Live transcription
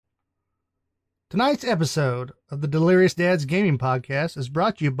Tonight's episode of the Delirious Dads Gaming Podcast is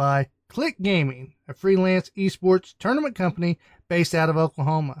brought to you by Click Gaming, a freelance esports tournament company based out of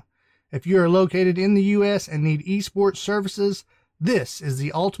Oklahoma. If you are located in the U.S. and need esports services, this is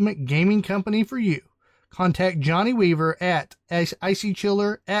the ultimate gaming company for you. Contact Johnny Weaver at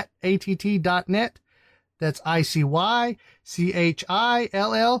icychiller@att.net. That's ICYCHILLER.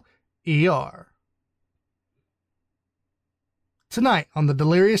 Tonight on the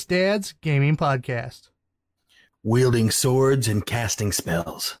Delirious Dads Gaming Podcast. Wielding swords and casting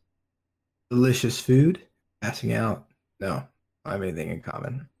spells. Delicious food. Passing out. No, I don't have anything in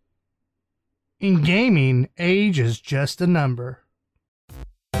common. In gaming, age is just a number.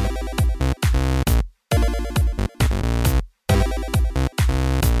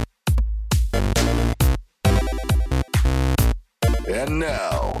 And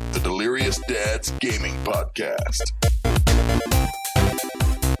now, the Delirious Dads Gaming Podcast.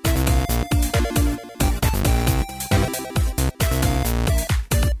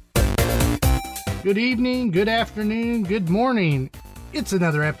 Good evening, good afternoon, good morning. It's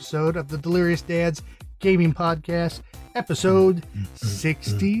another episode of the Delirious Dads Gaming Podcast, episode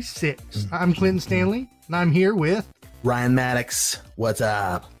 66. I'm Clinton Stanley, and I'm here with... Ryan Maddox, what's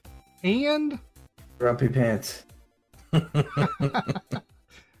up? And... Grumpy Pants.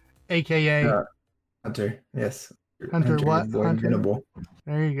 AKA... Hunter, yes. Hunter what? Boy Hunter? Venable.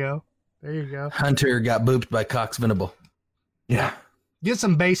 There you go. There you go. Hunter got booped by Cox Venable. Yeah. Get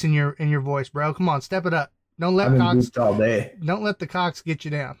some bass in your voice, bro. Come on, step it up. Don't let I've been Cox... booped all day. Don't let the Cox get you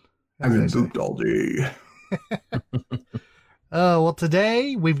down. I've been booped all day. Well,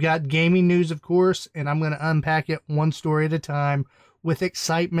 today we've got gaming news, of course, and I'm going to unpack it one story at a time with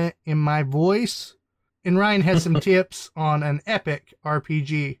excitement in my voice. And Ryan has some tips on an epic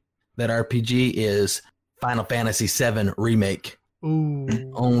RPG. That RPG is Final Fantasy VII Remake. Ooh.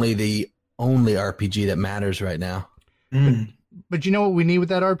 The only RPG that matters right now. But you know what we need with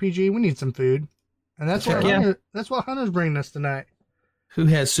that RPG? We need some food. And that's what Yeah. that's what Hunter's bringing us tonight. Who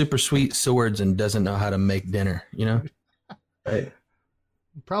has super sweet swords and doesn't know how to make dinner, you know? Right.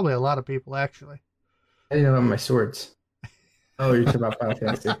 Probably a lot of people, actually. I didn't have my swords. Oh, you're talking about Final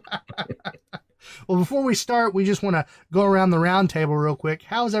Fantasy. Well, before we start, we just want to go around the round table real quick.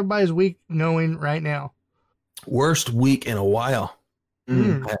 How's everybody's week going right now? Worst week in a while.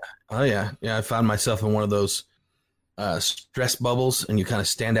 Mm. Oh, yeah. Yeah, I found myself in one of those stress bubbles, and you kind of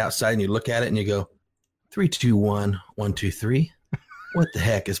stand outside and you look at it and you go, 3, 2, 1, 1, 2, 3. What the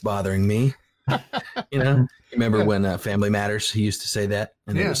heck is bothering me? You know, remember when Family Matters, he used to say that,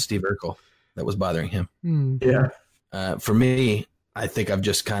 and it was Steve Urkel that was bothering him. Yeah. For me, I think I've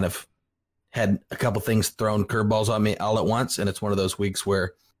just kind of had a couple things thrown curveballs on me all at once, and it's one of those weeks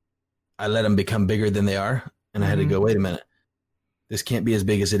where I let them become bigger than they are, and I had to go, wait a minute. This can't be as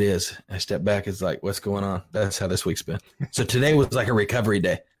big as it is. I step back. It's like, what's going on? That's how this week's been. So today was like a recovery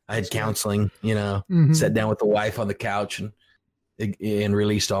day. I had counseling, you know, sat down with the wife on the couch and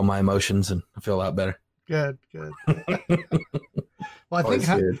released all my emotions, and I feel a lot better. Good. Well,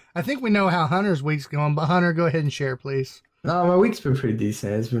 I think we know how Hunter's week's going, but Hunter, go ahead and share, please. No, my week's been pretty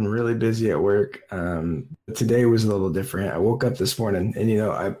decent. It's been really busy at work. But today was a little different. I woke up this morning, and, you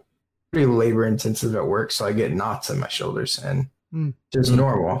know, I'm pretty labor intensive at work, so I get knots in my shoulders, and just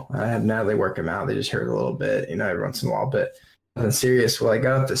normal. I had Natalie work them out. They just hurt a little bit, you know, every once in a while, but nothing serious. Well, I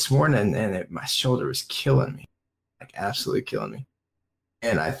got up this morning, and my shoulder was killing me, like absolutely killing me.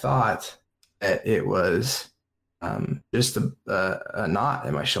 And I thought that it was just a knot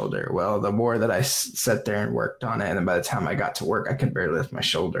in my shoulder. Well, the more that I sat there and worked on it, and then by the time I got to work, I could barely lift my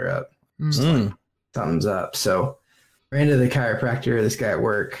shoulder up. Just like, thumbs up. So ran to the chiropractor. This guy at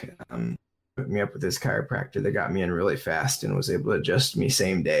work put me up with this chiropractor that got me in really fast and was able to adjust me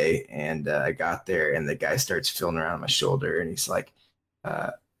same day. And I got there, and the guy starts feeling around my shoulder, and he's like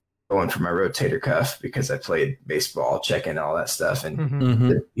going for my rotator cuff because I played baseball, checking all that stuff.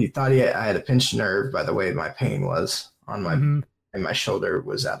 And he thought I had a pinched nerve by the way my pain was on my and my shoulder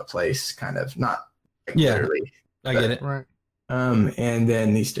was out of place, kind of, not like literally. I get it. Right. And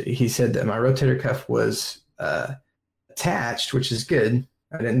then he said that my rotator cuff was attached, which is good.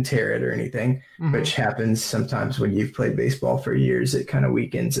 I didn't tear it or anything, which happens sometimes when you've played baseball for years. It kind of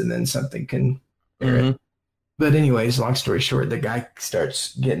weakens, and then something can tear it. But anyways, long story short, the guy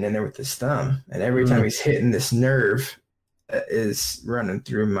starts getting in there with his thumb, and every time he's hitting this nerve that is running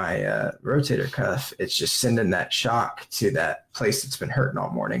through my rotator cuff, it's just sending that shock to that place that's been hurting all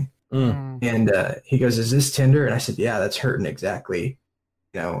morning. And he goes, "Is this tender?" And I said, "Yeah, that's hurting exactly,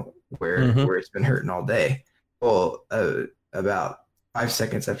 you know, where it's been hurting all day." Well, about 5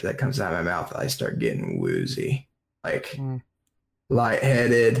 seconds after that comes out of my mouth, I start getting woozy, like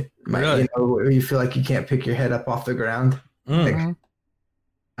lightheaded. Really? You know, where you feel like you can't pick your head up off the ground. Like,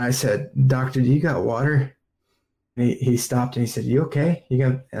 I said, "Doctor, do you got water?" And he stopped and he said, "You okay? You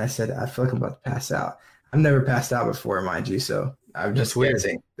got?" And I said, "I feel like I'm about to pass out." I've never passed out before, mind you, so I'm just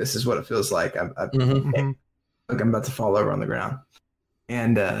guessing. This is what it feels like. Like I'm about to fall over on the ground.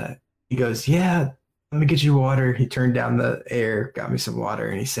 And he goes, "Yeah, let me get you water." He turned down the air, got me some water,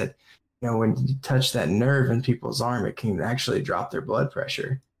 and he said, "You know, when you touch that nerve in people's arm, it can actually drop their blood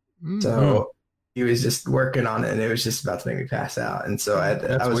pressure." So he was just working on it, and it was just about to make me pass out. And so I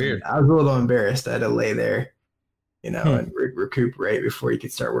was a little embarrassed. I had to lay there, you know, and recuperate before he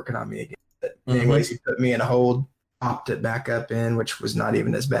could start working on me again. But anyways, he put me in a hold, popped it back up in, which was not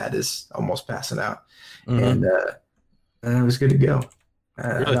even as bad as almost passing out. And I was good to go.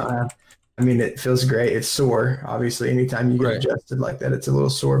 I mean, it feels great. It's sore. Obviously, anytime you get adjusted like that, it's a little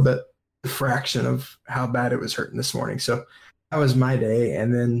sore, but a fraction of how bad it was hurting this morning. So that was my day.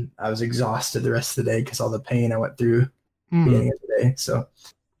 And then I was exhausted the rest of the day because all the pain I went through beginning of the day. So,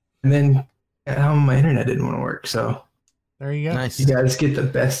 and then at home, my internet didn't want to work. So there you go. Nice. You guys get the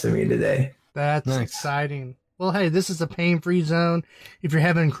best of me today. That's exciting. Well, hey, this is a pain-free zone. If you're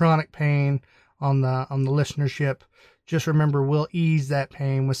having chronic pain on the listenership, just remember we'll ease that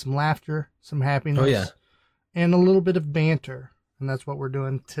pain with some laughter, some happiness, and a little bit of banter. And that's what we're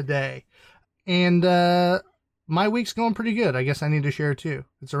doing today. And my week's going pretty good. I guess I need to share too.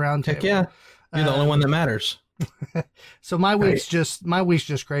 It's a round table. Heck yeah. You're the only one that matters. So my week's just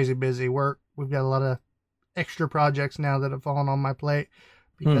crazy busy. We've got a lot of extra projects now that have fallen on my plate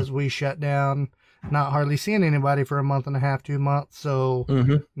because we shut down, not hardly seeing anybody for a month and a half, 2 months. So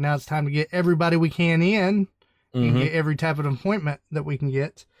now it's time to get everybody we can in and get every type of appointment that we can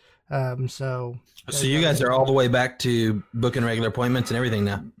get. So you guys are all the way back to booking regular appointments and everything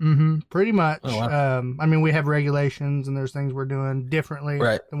now? Pretty much. Oh, wow. I mean, we have regulations and there's things we're doing differently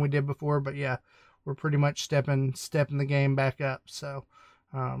than we did before, but yeah, we're pretty much stepping the game back up. So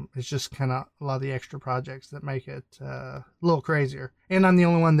it's just kind of a lot of the extra projects that make it a little crazier. And I'm the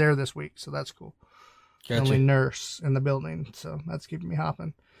only one there this week, so that's cool. Gotcha. The only nurse in the building, so that's keeping me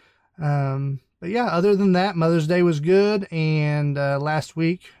hopping. But yeah, other than that, Mother's Day was good, and last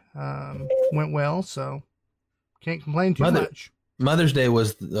week went well, so can't complain too much. Mother's Day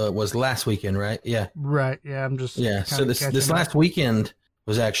was last weekend, right? Yeah. Right. Yeah, I'm just So this last weekend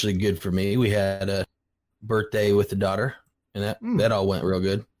was actually good for me. We had a birthday with the daughter, and that all went real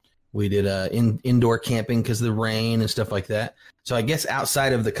good. We did indoor camping because of the rain and stuff like that. So I guess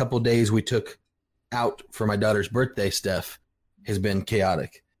outside of the couple days we took out for my daughter's birthday stuff has been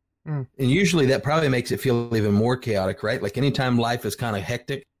chaotic. And usually that probably makes it feel even more chaotic, right? Like anytime life is kind of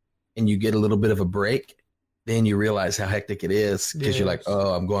hectic and you get a little bit of a break, then you realize how hectic it is because you're like,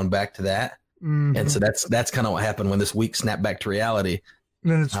 oh, I'm going back to that. And so that's kind of what happened when this week snapped back to reality.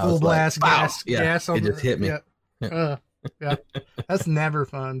 And then it's full blast gas. Gas it just hit me. Yeah. That's never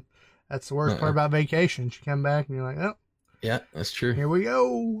fun. That's the worst part about vacations. You come back and you're like, oh. Yeah, that's true. Here we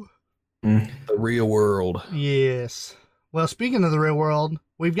go. The real world. Yes. Well, speaking of the real world,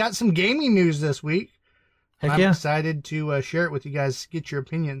 we've got some gaming news this week. Heck I'm excited to share it with you guys, get your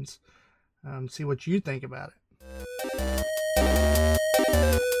opinions, see what you think about it.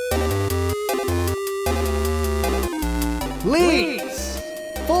 Leaks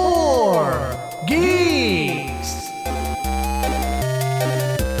for Geeks.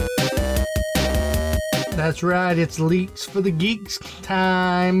 That's right, it's Leaks for the Geeks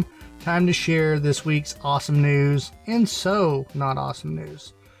time. Time to share this week's awesome news and so not awesome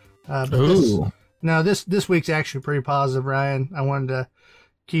news. This week's actually pretty positive, Ryan. I wanted to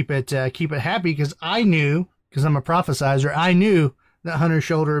keep it happy because I'm a prophesizer, I knew that Hunter's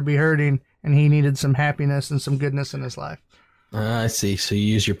shoulder would be hurting and he needed some happiness and some goodness in his life. I see. So you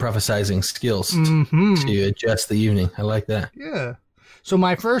use your prophesizing skills to adjust the evening. I like that. Yeah. So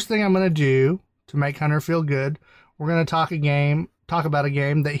my first thing I'm going to do to make Hunter feel good, we're going to talk about a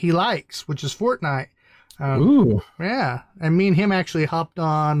game that he likes, which is Fortnite. Ooh. Yeah. And me and him actually hopped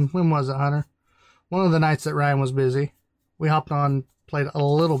on, when was it, Hunter? One of the nights that Ryan was busy. We hopped on, played a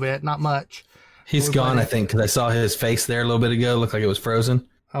little bit, not much. He's gone, I think, because I saw his face there a little bit ago. Looked like it was frozen.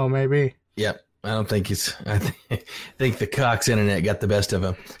 Oh, maybe. Yep. I don't think I think the Cox internet got the best of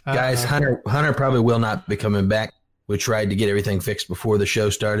him. Guys, Hunter probably will not be coming back. We tried to get everything fixed before the show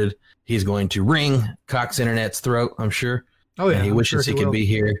started. He's going to wring Cox internet's throat, I'm sure. Oh, yeah. And he wishes he could be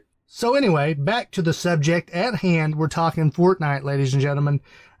here. So anyway, back to the subject at hand. We're talking Fortnite, ladies and gentlemen.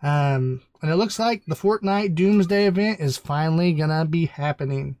 And it looks like the Fortnite Doomsday event is finally going to be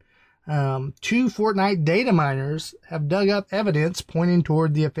happening. 2 Fortnite data miners have dug up evidence pointing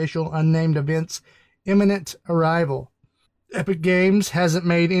toward the official unnamed event's imminent arrival. Epic Games hasn't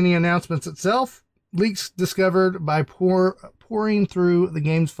made any announcements itself. Leaks discovered by pouring through the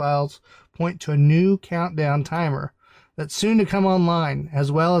game's files point to a new countdown timer that's soon to come online,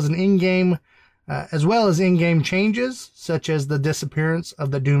 as well as in-game changes such as the disappearance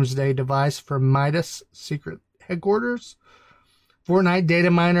of the Doomsday device from Midas' secret headquarters. Fortnite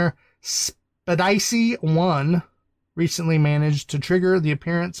data miner Spidicy1 recently managed to trigger the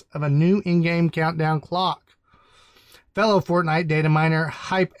appearance of a new in-game countdown clock. Fellow Fortnite data miner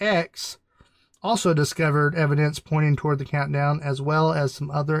HypeX also discovered evidence pointing toward the countdown, as well as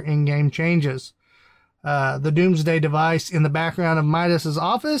some other in-game changes. The Doomsday device in the background of Midas's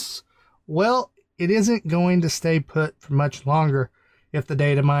office, well, it isn't going to stay put for much longer if the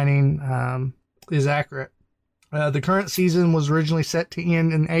data mining is accurate. The current season was originally set to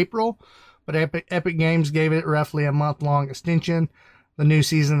end in April, but Epic Games gave it roughly a month-long extension. The new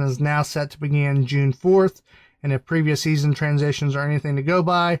season is now set to begin June 4th, and if previous season transitions are anything to go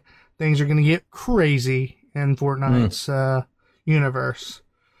by, things are going to get crazy in Fortnite's universe.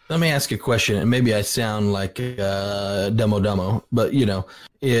 Let me ask you a question, and maybe I sound like demo, but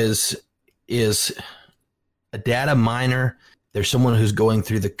is a data miner? There's someone who's going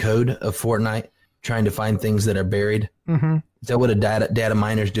through the code of Fortnite, trying to find things that are buried. Mm-hmm. Is that what a data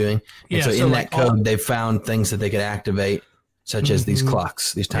miner is doing? And so in that code, they found things that they could activate, such as these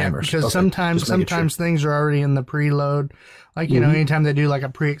clocks, these timers. Yeah, because sometimes things are already in the preload. Like, anytime they do like a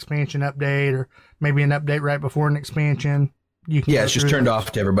pre-expansion update or maybe an update right before an expansion, you can it's just turned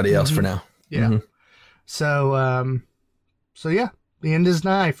off to everybody else for now. Yeah. Mm-hmm. So yeah, the end is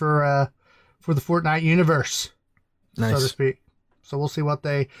nigh for the Fortnite universe, so to speak. So we'll see what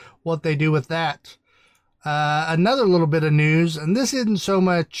they do with that. Another little bit of news, and this isn't so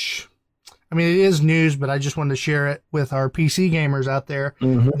much. I mean, it is news, but I just wanted to share it with our PC gamers out there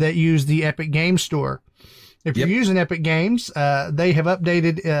that use the Epic Games Store. If you're using Epic Games, they have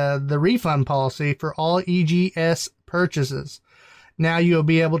updated the refund policy for all EGS purchases. Now you'll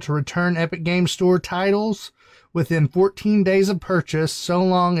be able to return Epic Games Store titles within 14 days of purchase, so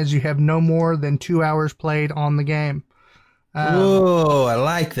long as you have no more than 2 hours played on the game. Whoa, I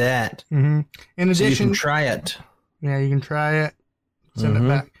like that. Mm-hmm. In addition, so you can try it. Yeah, you can try it. Send it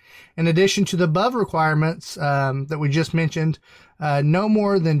back. In addition to the above requirements that we just mentioned, no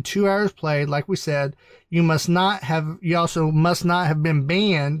more than 2 hours played. Like we said, you also must not have been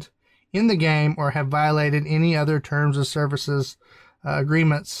banned in the game or have violated any other terms of services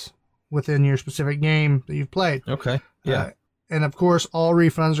agreements within your specific game that you've played. Okay. Yeah. And of course, all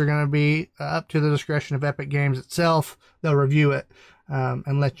refunds are going to be up to the discretion of Epic Games itself. They'll review it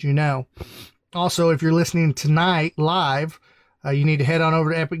and let you know. Also, if you're listening tonight live, you need to head on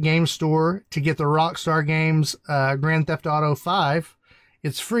over to Epic Games Store to get the Rockstar Games Grand Theft Auto 5.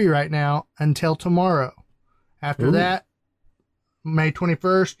 It's free right now until tomorrow. After that, May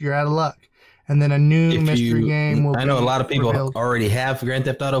 21st, you're out of luck. And then a new mystery game will be I know a lot of people revealed. already have Grand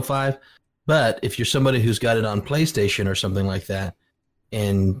Theft Auto 5, but if you're somebody who's got it on PlayStation or something like that,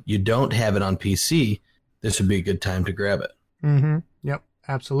 and you don't have it on PC, this would be a good time to grab it. Mm-hmm. Yep,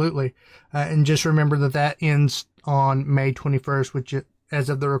 absolutely. And just remember that ends on May 21st, which as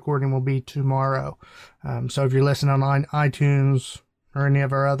of the recording will be tomorrow. So if you're listening on iTunes or any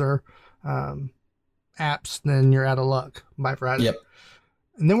of our other apps, then you're out of luck by Friday. Yep.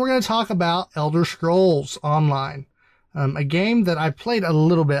 And then we're going to talk about Elder Scrolls Online, a game that I played a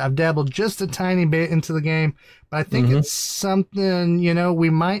little bit. I've dabbled just a tiny bit into the game, but I think it's something, we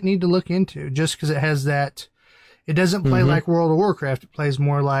might need to look into just because it has that. It doesn't play like World of Warcraft. It plays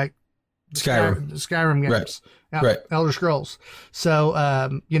more like Skyrim games. Right. Elder Scrolls. So,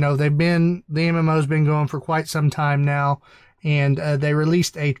 the MMO's been going for quite some time now, and they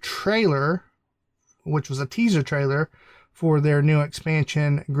released a trailer, which was a teaser trailer for their new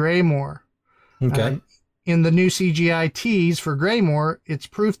expansion, Greymoor. Okay. In the new CGI tease for Greymoor, it's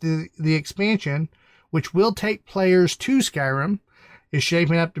proof that the expansion, which will take players to Skyrim, is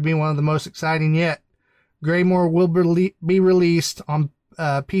shaping up to be one of the most exciting yet. Greymoor will be released on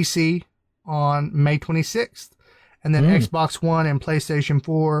PC on May 26th, and then Xbox One and PlayStation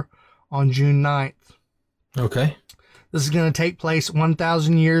 4 on June 9th. Okay. This is going to take place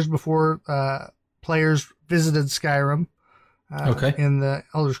 1,000 years before players visited Skyrim in the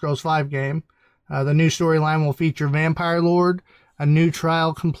Elder Scrolls V game. The new storyline will feature Vampire Lord, a new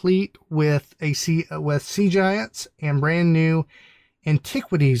trial complete with sea giants, and brand new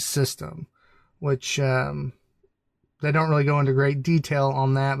antiquities system, which they don't really go into great detail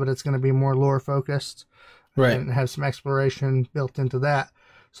on that, but it's going to be more lore focused, right? And have some exploration built into that.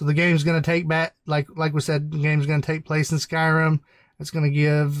 So the game's going to take back, like we said, the game's going to take place in Skyrim. It's going to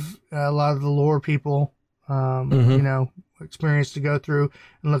give a lot of the lore people, experience to go through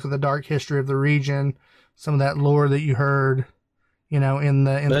and look at the dark history of the region, some of that lore that you heard, in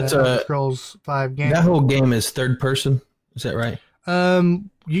the Elder Scrolls 5 game. That whole game is third person. Is that right?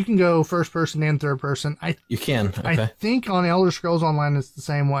 You can go first person and third person. You can. Okay. I think on Elder Scrolls Online it's the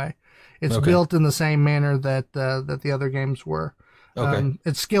same way. It's built in the same manner that the other games were. Okay.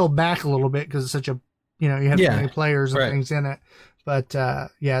 It's scaled back a little bit because it's such a, you have so many players and things in it. But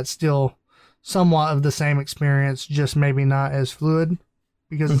it's still somewhat of the same experience, just maybe not as fluid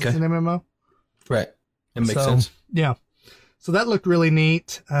because it's an MMO. Right. It makes sense. Yeah. So that looked really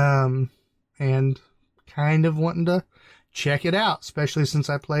neat, and kind of wanting to check it out, especially since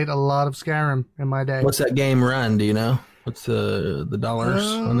I played a lot of Skyrim in my day. What's that game run? Do you know? What's the dollars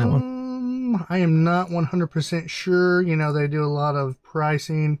on that one? I am not 100% sure. They do a lot of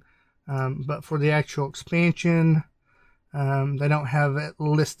pricing, but for the actual expansion, they don't have it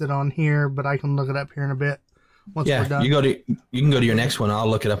listed on here, but I can look it up here in a bit once we're done. You can go to your next one. I'll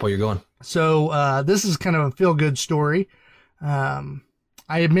look it up while you're going. So this is kind of a feel-good story. I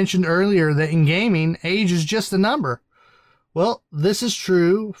had mentioned earlier that in gaming, age is just a number. Well, this is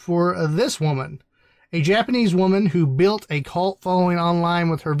true for this woman. A Japanese woman who built a cult following online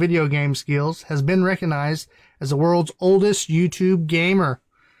with her video game skills has been recognized as the world's oldest YouTube gamer.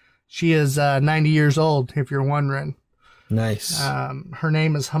 She is 90 years old, if you're wondering. Nice. Her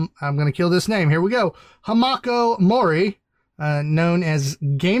name is, I'm going to kill this name. Here we go. Hamako Mori, known as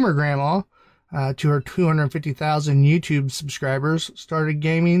Gamer Grandma, to her 250,000 YouTube subscribers, started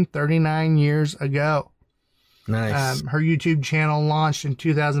gaming 39 years ago. Nice. Her YouTube channel launched in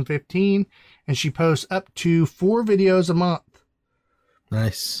 2015, and she posts up to 4 videos a month.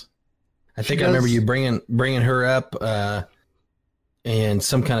 Nice. I think I remember you bringing her up and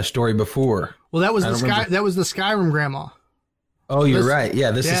some kind of story before. Well, that was the Skyrim Grandma. Oh, you're right.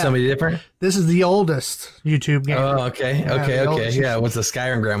 Yeah, this is somebody different. This is the oldest YouTube gamer. Oh, okay, okay. Yeah, it was the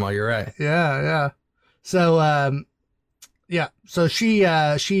Skyrim Grandma. You're right. Yeah. So, So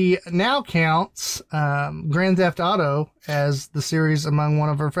she now counts Grand Theft Auto as the series among one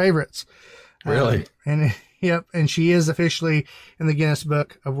of her favorites. Really? And she is officially in the Guinness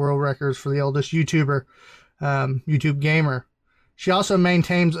Book of World Records for the oldest YouTube gamer. She also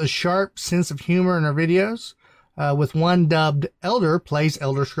maintains a sharp sense of humor in her videos, with one dubbed Elder plays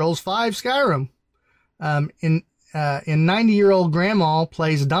Elder Scrolls 5 Skyrim. In 90-year-old Grandma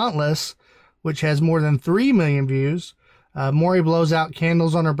plays Dauntless, which has more than 3 million views. Mori blows out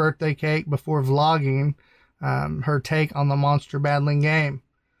candles on her birthday cake before vlogging her take on the monster battling game.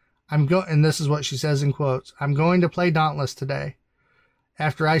 And this is what she says in quotes, "I'm going to play Dauntless today.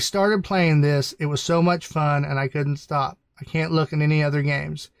 After I started playing this, it was so much fun and I couldn't stop. I can't look at any other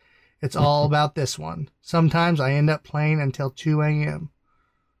games. It's all about this one. Sometimes I end up playing until 2 a.m.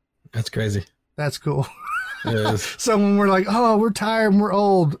 That's crazy. That's cool. It is. So when we're like, oh, we're tired and we're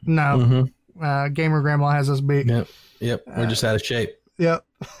old. No. Gamer Grandma has us beat. Yep. We're just out of shape. Yep.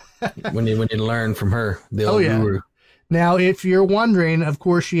 when you learn from her, the old guru. Now, if you're wondering, of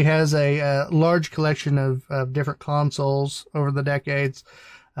course, she has a large collection of different consoles over the decades.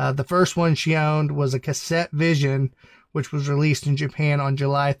 The first one she owned was a Cassette Vision, which was released in Japan on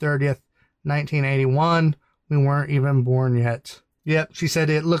July 30th, 1981. We weren't even born yet. Yep, she said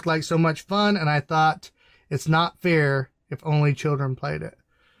it looked like so much fun, and I thought it's not fair if only children played it.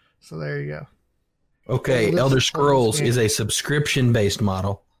 So there you go. Okay, Elder Scrolls is a subscription-based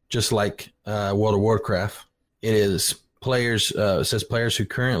model, just like World of Warcraft. It is it says players who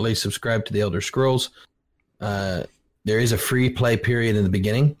currently subscribe to the Elder Scrolls. There is a free play period in the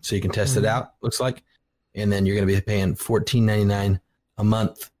beginning, so you can test it out, looks like. And then you're going to be paying $14.99 a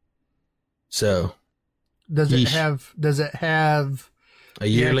month. So does it have a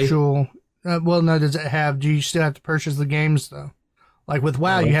yearly? Actual, do you still have to purchase the games though? Like with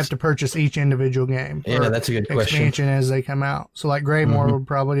WoW, you have to purchase each individual game. Yeah, that's a good question. Expansion as they come out. So like Greymoor would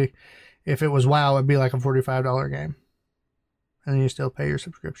probably, if it was WoW, it'd be like a $45 game. And then you still pay your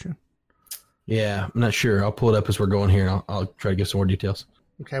subscription. Yeah, I'm not sure. I'll pull it up as we're going here, and I'll try to get some more details.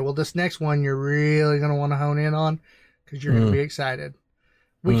 Okay, well, this next one you're really going to want to hone in on because you're going to be excited.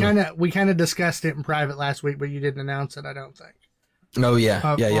 We kind of discussed it in private last week, but you didn't announce it, I don't think. Oh,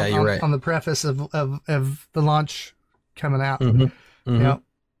 yeah. You're right. On the preface of the launch coming out. Yep.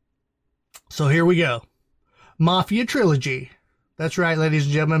 So here we go. Mafia Trilogy. That's right, ladies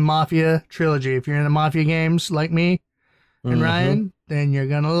and gentlemen, Mafia Trilogy. If you're into Mafia games like me and Ryan, then you're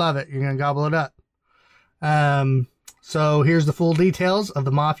going to love it. You're going to gobble it up. So here's the full details of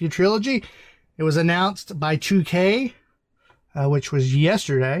the Mafia Trilogy. It was announced by 2K, which was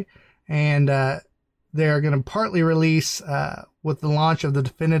yesterday, and they're going to partly release with the launch of the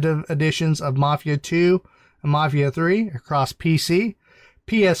definitive editions of Mafia 2 and Mafia 3 across PC,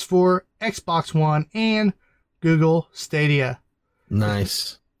 PS4, Xbox One, and Google Stadia.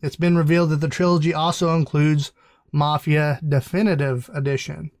 Nice. It's been revealed that the trilogy also includes Mafia Definitive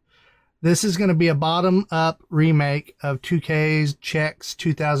Edition. This is going to be a bottom-up remake of 2K's Chex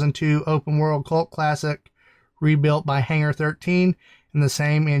 2002 open-world cult classic, rebuilt by Hangar 13 in the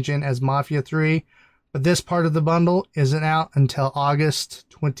same engine as Mafia 3, but this part of the bundle isn't out until August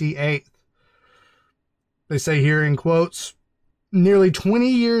 28th. They say here in quotes, nearly 20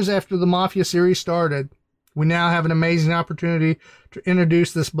 years after the Mafia series started, we now have an amazing opportunity to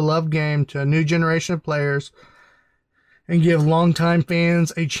introduce this beloved game to a new generation of players and give longtime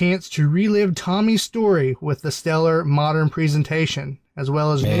fans a chance to relive Tommy's story with the stellar modern presentation, as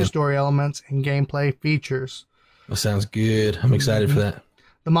well as new story elements and gameplay features. That sounds good. I'm excited for that.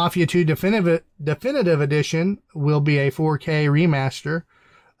 The Mafia 2 Definitive Edition will be a 4K remaster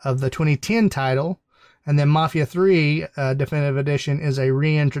of the 2010 title, and then Mafia 3 Definitive Edition is a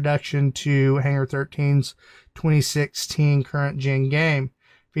reintroduction to Hangar 13's 2016 current-gen game,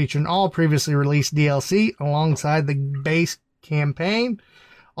 featuring all previously released DLC alongside the base campaign.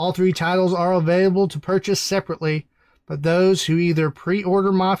 All three titles are available to purchase separately, but those who either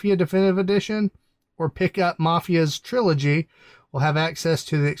pre-order Mafia Definitive Edition or pick up Mafia's trilogy will have access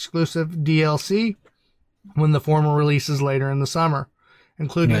to the exclusive DLC when the former releases later in the summer,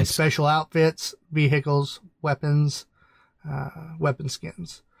 including special outfits, vehicles, weapons, weapon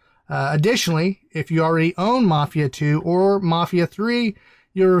skins. Additionally, if you already own Mafia 2 or Mafia 3,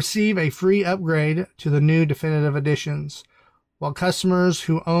 you'll receive a free upgrade to the new definitive editions, while customers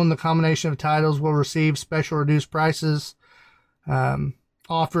who own the combination of titles will receive special reduced prices,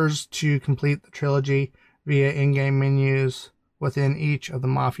 offers to complete the trilogy via in-game menus within each of the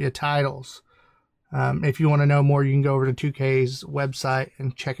Mafia titles. If you want to know more, you can go over to 2K's website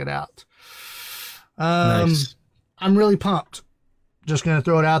and check it out. Nice. I'm really pumped. Just going to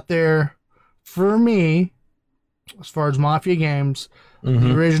throw it out there. For me, as far as Mafia games,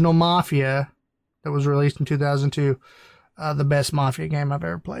 the original Mafia that was released in 2002, the best Mafia game I've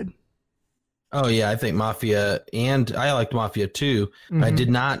ever played. Oh, yeah, I think Mafia, and I liked Mafia 2. I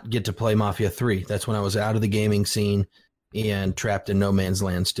did not get to play Mafia 3. That's when I was out of the gaming scene and trapped in no man's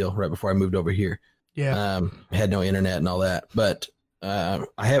land still, right before I moved over here. Yeah. Had no internet and all that. But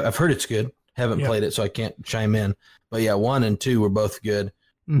I've heard it's good. Haven't played it, so I can't chime in. But yeah, 1 and 2 were both good.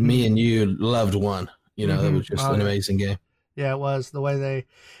 Me and you loved 1. You know, that was just an amazing game. Yeah, it was.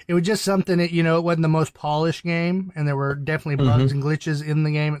 It was just something that, you know, it wasn't the most polished game, and there were definitely bugs and glitches in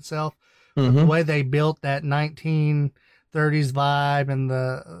the game itself. But the way they built that 1930s vibe and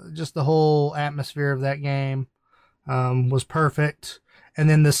the whole atmosphere of that game was perfect. And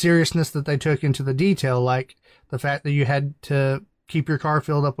then the seriousness that they took into the detail, like the fact that you had to keep your car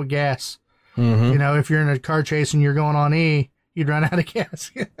filled up with gas. You know, if you're in a car chase and you're going on E, you'd run out of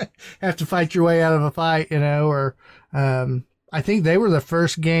gas. Have to fight your way out of a fight, you know, or I think they were the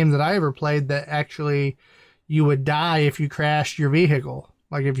first game that I ever played that actually you would die if you crashed your vehicle.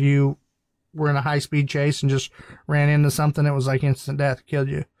 Like if you were in a high-speed chase and just ran into something, it was like instant death, killed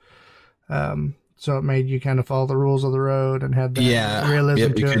you. So it made you kind of follow the rules of the road and had that realism to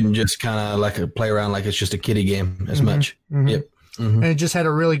it. You couldn't just kind of like play around like it's just a kiddie game as much. And it just had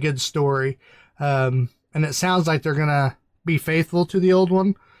a really good story. And it sounds like they're going to be faithful to the old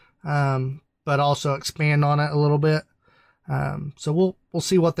one, but also expand on it a little bit. So we'll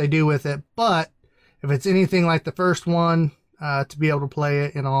see what they do with it. But if it's anything like the first one, to be able to play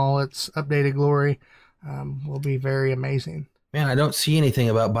it in all its updated glory, will be very amazing. Man, I don't see anything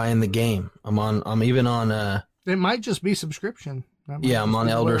about buying the game. I'm even on it might just be subscription. I'm on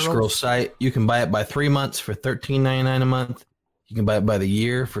Elder Scrolls site. You can buy it by 3 months for $13.99 a month. You can buy it by the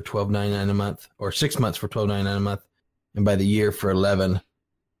year for $12.99 a month, or 6 months for $12.99 a month, and by the year for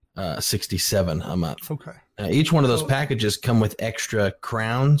 $11.67 a month. Okay. Each one of those packages come with extra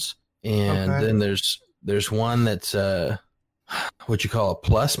crowns, and then there's one that's what you call a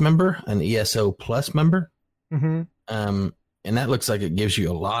plus member, an ESO plus member. And that looks like it gives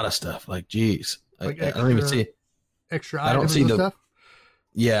you a lot of stuff. Like, geez, I don't even see extra items and stuff.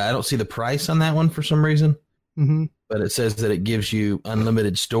 Yeah, I don't see the price on that one for some reason. But it says that it gives you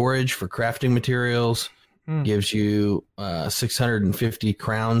unlimited storage for crafting materials. Gives you 650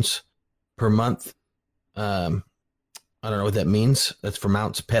 crowns per month. I don't know what that means. That's for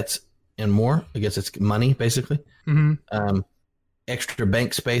mounts, pets, and more. I guess it's money, basically. Extra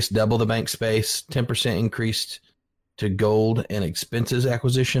bank space, double the bank space, 10% increased to gold and expenses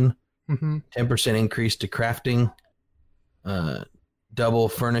acquisition, 10% increase to crafting, double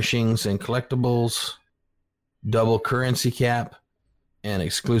furnishings and collectibles, double currency cap, and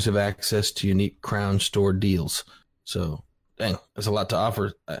exclusive access to unique Crown Store deals. So, dang, that's a lot to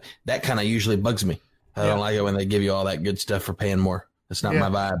offer. That kind of usually bugs me. I don't like it when they give you all that good stuff for paying more. That's not my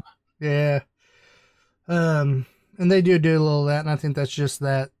vibe. Yeah. And they do a little of that, and I think that's just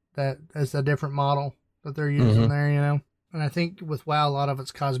that is a different model that they're using there, you know. And I think with WoW, a lot of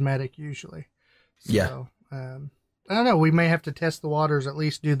it's cosmetic usually. So, I don't know. We may have to test the waters, at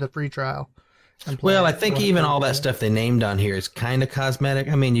least do the free trial. Well, I think even all that stuff they named on here is kind of cosmetic.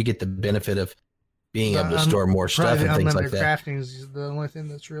 I mean, you get the benefit of being able to store more stuff and things like that. Crafting is the only thing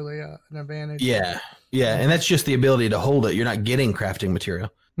that's really an advantage. Yeah, and that's just the ability to hold it. You're not getting crafting material.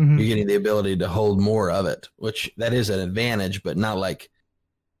 You're getting the ability to hold more of it, which that is an advantage, but not like,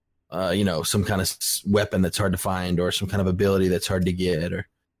 some kind of weapon that's hard to find or some kind of ability that's hard to get or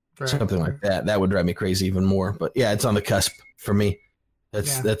something like that. That would drive me crazy even more. But yeah, it's on the cusp for me.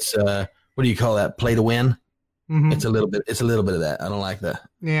 That's what do you call that? Play to win. It's a little bit of that. I don't like that.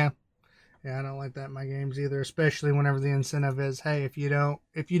 Yeah, I don't like that in my games either, especially whenever the incentive is, hey, if you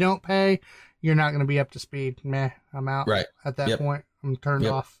don't pay, you're not going to be up to speed. Meh, I'm out. Right. At that point, I'm turned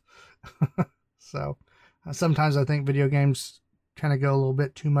off. So sometimes I think video games kind of go a little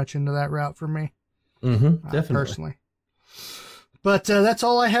bit too much into that route for me. Definitely. Personally. But that's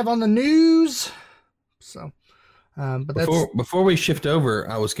all I have on the news. So, but before we shift over,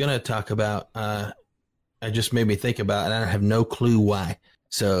 I was going to talk about, I just made me think about, and I have no clue why.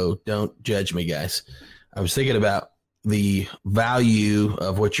 So don't judge me, guys. I was thinking about the value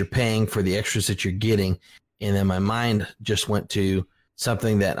of what you're paying for the extras that you're getting. And then my mind just went to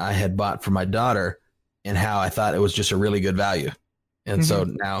something that I had bought for my daughter and how I thought it was just a really good value. And so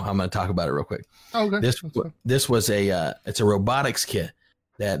now I'm going to talk about it real quick. Okay. This was it's a robotics kit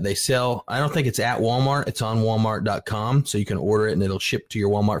that they sell. I don't think it's at Walmart. It's on walmart.com. So you can order it and it'll ship to your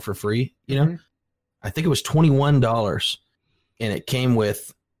Walmart for free. You know, I think it was $21 and it came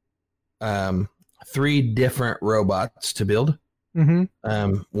with 3 different robots to build.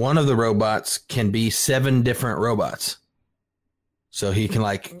 One of the robots can be 7 different robots. So he can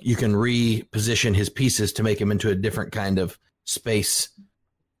you can reposition his pieces to make him into a different kind of space,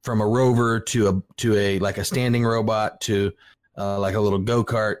 from a rover to a like a standing robot to like a little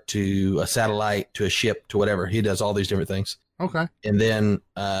go-kart to a satellite to a ship to whatever. He does all these different things. Okay. And then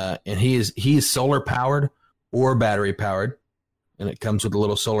and he's solar powered or battery powered, and it comes with a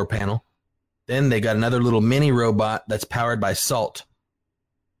little solar panel. Then they got another little mini robot that's powered by salt.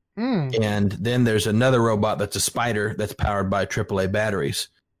 And then there's another robot that's a spider that's powered by AAA batteries.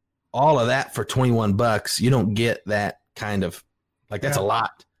 All of that for $21. You don't get that kind of that's a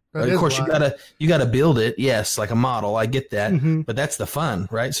lot. Of course, you gotta build it. Yes, like a model. I get that, but that's the fun,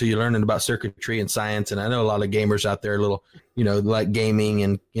 right? So you're learning about circuitry and science. And I know a lot of gamers out there, like gaming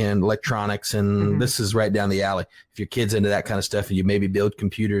and electronics, and this is right down the alley. If your kid's into that kind of stuff and you maybe build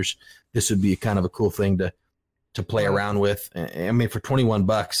computers, this would be kind of a cool thing to play around with. I mean, for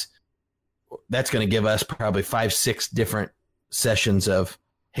 $21, that's going to give us probably 5-6 different sessions of,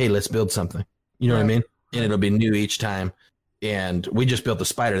 hey, let's build something. You know what I mean? And it'll be new each time. And we just built the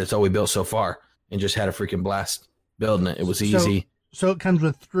spider. That's all we built so far, and just had a freaking blast building it. It was easy. So it comes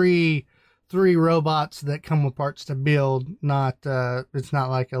with three robots that come with parts to build. It's not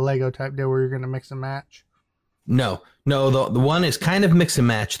like a Lego type deal where you're going to mix and match. No. The one is kind of mix and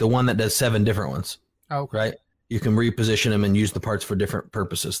match. The one that does 7 different ones. Okay. Right. You can reposition them and use the parts for different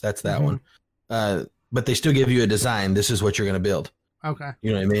purposes. That's that one. But they still give you a design. This is what you're going to build. Okay.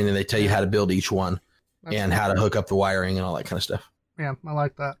 You know what I mean? And they tell you how to build each one. And how to hook up the wiring and all that kind of stuff. Yeah, I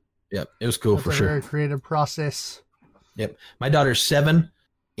like that. Yep, it was cool for sure. Very creative process. Yep. My daughter's 7,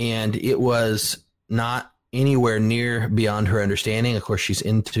 and it was not anywhere near beyond her understanding. Of course, she's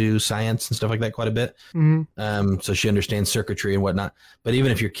into science and stuff like that quite a bit. So she understands circuitry and whatnot. But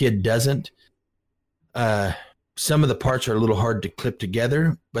even if your kid doesn't, some of the parts are a little hard to clip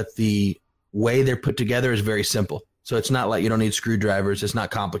together, but the way they're put together is very simple. So it's not like you don't need screwdrivers. It's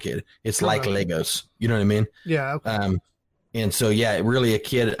not complicated. It's like Legos. You know what I mean? Yeah. Okay. And so, really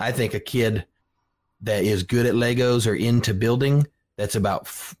I think a kid that is good at Legos or into building, that's about,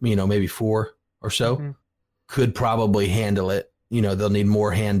 maybe 4 or so, could probably handle it. They'll need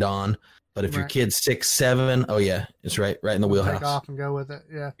more hand on. But if your kid's 6, 7, oh yeah, it's right in the wheelhouse. Take off and go with it.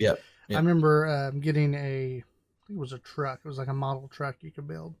 Yeah. Yep. I remember getting I think it was a truck. It was like a model truck you could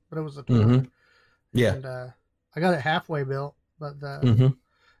build, but it was a truck. Yeah. And I got it halfway built, but and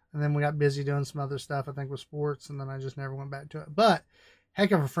then we got busy doing some other stuff, I think with sports, and then I just never went back to it. But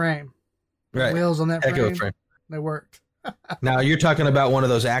heck of a frame. Right. Wheels on that heck frame. Of a frame. They worked. Now you're talking about one of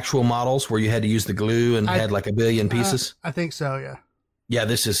those actual models where you had to use the glue and had like a billion pieces? I think so, yeah. Yeah,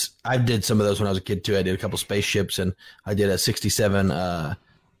 I did some of those when I was a kid too. I did a couple spaceships, and I did a 67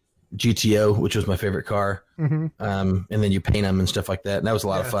 GTO, which was my favorite car. Mm-hmm. And then you paint them and stuff like that. And that was a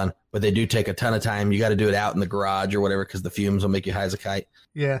lot of fun, but they do take a ton of time. You got to do it out in the garage or whatever, because the fumes will make you high as a kite.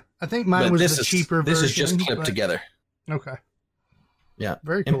 Yeah. I think mine was the cheaper version. This is just clipped together. Okay. Yeah.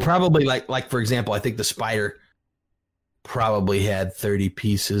 Very cool. And probably like, for example, I think the Spider probably had 30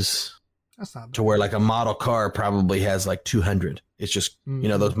 pieces. That's not bad. To where like a model car probably has like 200. It's just,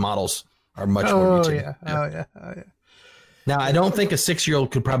 those models are much more detailed. Oh, yeah. Now, I don't think a 6-year-old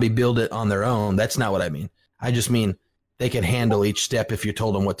could probably build it on their own. That's not what I mean. I just mean they can handle each step if you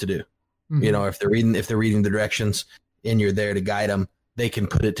told them what to do. Mm-hmm. You know, if they're reading the directions and you're there to guide them, they can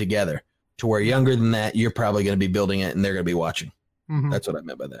put it together. To where younger than that, you're probably going to be building it and they're going to be watching. Mm-hmm. That's what I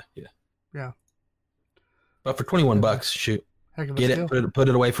meant by that. Yeah. Yeah. But for $21, shoot, get steal. it, put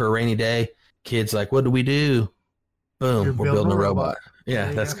it away for a rainy day. Kids like, what do we do? Boom, we're building a robot.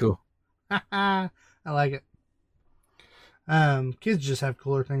 Yeah, that's cool. I like it. Kids just have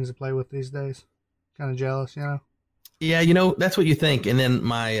cooler things to play with these days. Kind of jealous, you know? Yeah, that's what you think. And then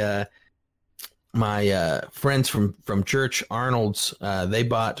my friends from church, Arnold's, they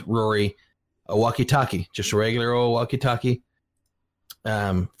bought Rory a walkie-talkie, just a regular old walkie-talkie,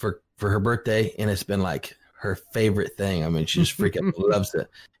 for her birthday, and it's been like her favorite thing. I mean, she just freaking loves it.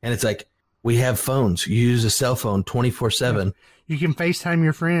 And it's like, we have phones. You use a cell phone 24/7. You can FaceTime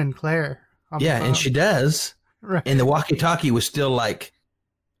your friend Claire. Yeah, and she does. Right. And the walkie-talkie was still like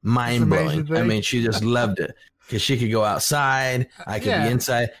mind-blowing. I mean, she just loved it because she could go outside. I could be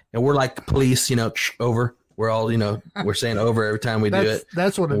inside. And we're like police, over. We're all, we're saying over every time we do it.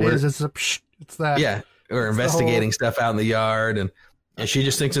 That's what it is. It's that. Yeah. We're investigating stuff out in the yard. And she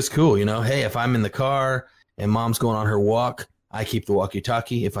just thinks it's cool. Hey, if I'm in the car and mom's going on her walk, I keep the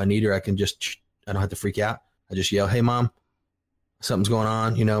walkie-talkie. If I need her, I don't have to freak out. I just yell, hey, Mom, something's going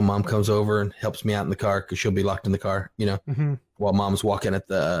on. Mom comes over and helps me out in the car because she'll be locked in the car, while Mom's walking at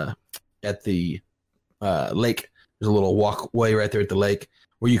the lake. There's a little walkway right there at the lake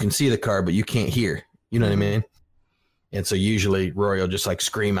where you can see the car, but you can't hear. You know what I mean? And so usually Rory will just like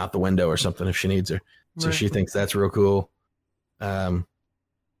scream out the window or something if she needs her. So she thinks that's real cool. And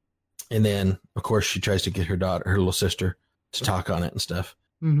then, of course, she tries to get her little sister, to talk on it and stuff.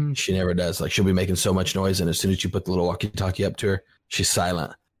 Mm-hmm. She never does. Like, she'll be making so much noise, and as soon as you put the little walkie-talkie up to her, she's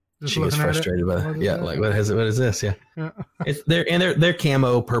silent. She gets frustrated by it. Yeah, like, what is this? Yeah. It's they're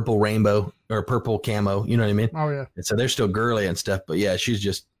camo, purple rainbow, or purple camo, you know what I mean? Oh, yeah. And so they're still girly and stuff, but yeah, she's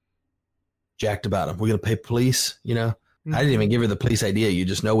just jacked about them. We're going to pay police, Mm-hmm. I didn't even give her the police idea. You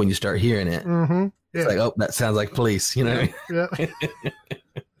just know when you start hearing it. Mm-hmm. It's like, oh, that sounds like police, you know what I mean? Yeah.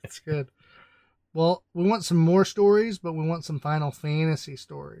 That's good. Well, we want some more stories, but we want some Final Fantasy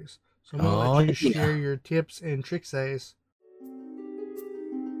stories. So I'm going to let you share your tips and tricks. In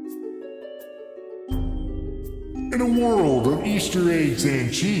a world of Easter eggs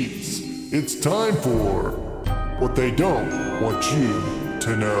and cheats, it's time for what they don't want you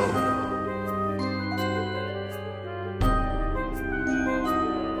to know.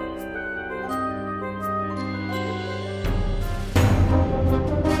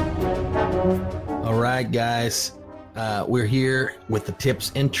 All right, guys, we're here with the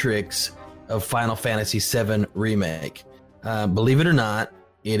tips and tricks of Final Fantasy VII Remake. Believe it or not,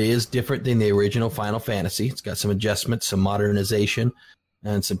 it is different than the original Final Fantasy. It's got some adjustments, some modernization,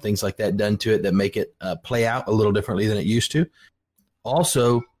 and some things like that done to it that make it play out a little differently than it used to.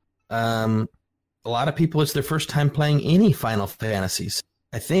 Also, a lot of people, it's their first time playing any Final Fantasies.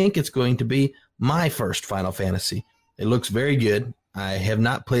 I think it's going to be my first Final Fantasy. It looks very good. I have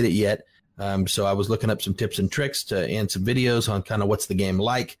not played it yet. So I was looking up some tips and tricks and some videos on kind of what's the game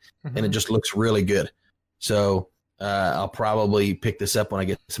like, and it just looks really good. So I'll probably pick this up when I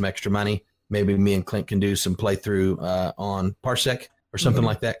get some extra money. Maybe me and Clint can do some playthrough on Parsec or something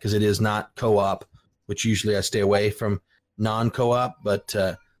like that, because it is not co-op, which usually I stay away from non-co-op, but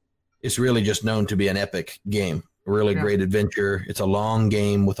it's really just known to be an epic game, a really great adventure. It's a long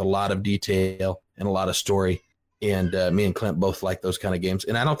game with a lot of detail and a lot of story. And me and Clint both like those kind of games.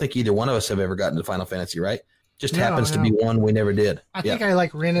 And I don't think either one of us have ever gotten to Final Fantasy, right? Just happens to be one we never did. I think I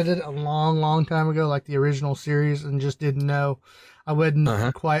rented it a long time ago, like the original series, and just didn't know. I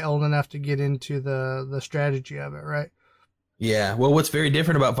wasn't quite old enough to get into the strategy of it, right? Yeah. Well, what's very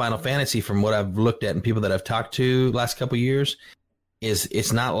different about Final Fantasy from what I've looked at and people that I've talked to last couple of years is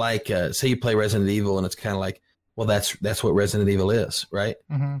it's not like, say you play Resident Evil and it's kind of like, well, that's what Resident Evil is, right?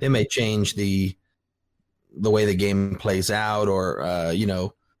 Mm-hmm. They may change the way the game plays out, or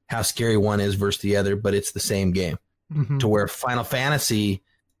how scary one is versus the other, but it's the same game. To where Final Fantasy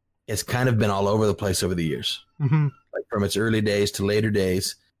has kind of been all over the place over the years. Like from its early days to later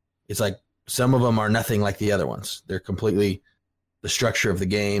days. It's like some of them are nothing like the other ones. They're completely the structure of the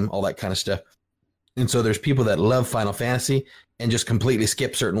game, all that kind of stuff. And so there's people that love Final Fantasy and just completely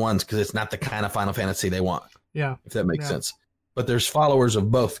skip certain ones because it's not the kind of Final Fantasy they want. Yeah. If that makes sense. But there's followers of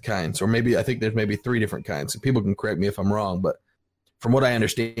both kinds, or maybe I think there's maybe 3 different kinds. And people can correct me if I'm wrong, but from what I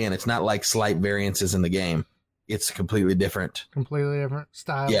understand, it's not like slight variances in the game. It's completely different. Completely different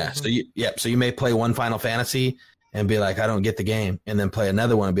style. Yeah. So you may play one Final Fantasy and be like, I don't get the game, and then play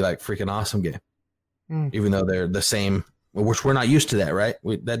another one and be like, freaking awesome game. Even though they're the same, which we're not used to that, right?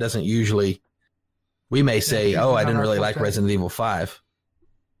 That doesn't usually. We may say, oh, I didn't really like Resident Evil 5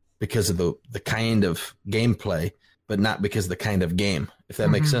 because of the kind of gameplay, but not because of the kind of game, if that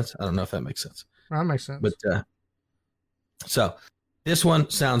makes sense. I don't know if that makes sense. That makes sense. But so this one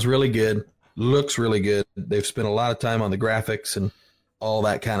sounds really good, looks really good. They've spent a lot of time on the graphics and all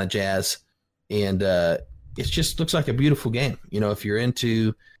that kind of jazz. And it just looks like a beautiful game. You know, if you're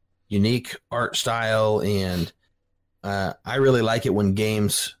into unique art style, and I really like it when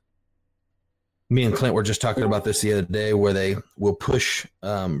games, me and Clint were just talking about this the other day, where they will push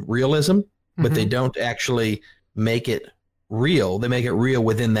realism, but they don't actually make it real. They make it real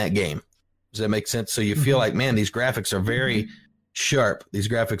within that game. Does that make sense? So you feel like, man, these graphics are very sharp. These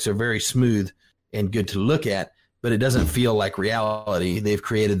graphics are very smooth and good to look at, but it doesn't feel like reality. They've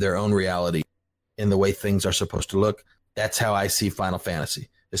created their own reality in the way things are supposed to look. That's how I see Final Fantasy,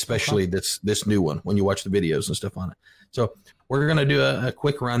 especially this new one when you watch the videos and stuff on it. So we're going to do a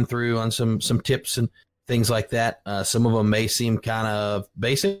quick run through on some tips and things like that. Some of them may seem kind of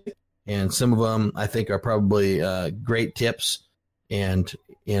basic, and some of them I think are probably great tips, and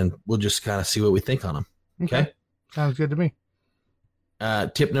we'll just kind of see what we think on them. Okay? Sounds good to me.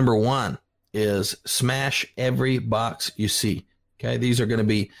 Tip number 1 is smash every box you see. Okay, these are going to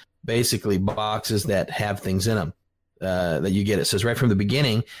be basically boxes that have things in them that you get. It says right from the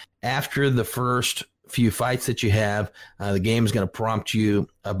beginning, after the first few fights that you have, the game is going to prompt you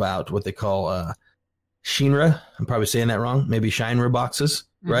about what they call Shinra. I'm probably saying that wrong. Maybe Shinra boxes,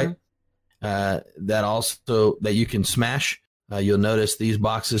 right? That also that you can smash. You'll notice these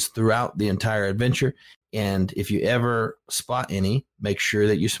boxes throughout the entire adventure. And if you ever spot any, make sure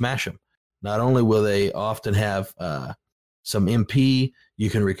that you smash them. Not only will they often have some MP you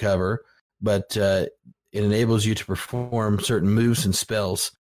can recover, but it enables you to perform certain moves and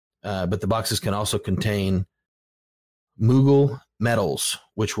spells. But the boxes can also contain Moogle medals,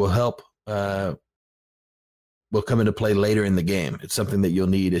 which will help, will come into play later in the game. It's something that you'll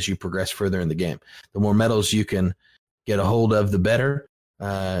need as you progress further in the game. The more medals you can get a hold of, the better.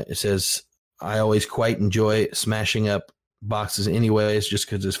 It says, I always quite enjoy smashing up boxes anyways, just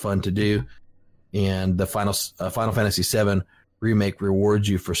because it's fun to do. And the Final Fantasy VII Remake rewards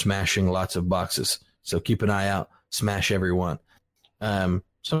you for smashing lots of boxes. So keep an eye out. Smash every one.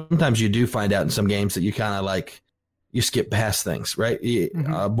 Sometimes you do find out in some games that you kind of like, you skip past things, right?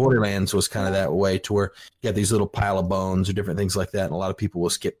 Borderlands was kind of that way, to where you got these little pile of bones or different things like that, and a lot of people will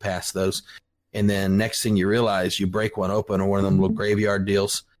skip past those. And then next thing you realize, you break one open, or one of them little graveyard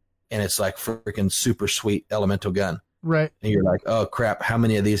deals, and it's like freaking super sweet elemental gun. Right. And you're like, oh crap, how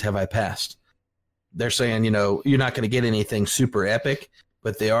many of these have I passed? They're saying, you know, you're not going to get anything super epic,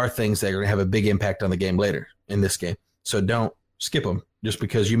 but they are things that are going to have a big impact on the game later in this game. So don't skip them just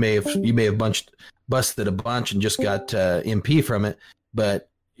because you may have busted a bunch and just got MP from it, but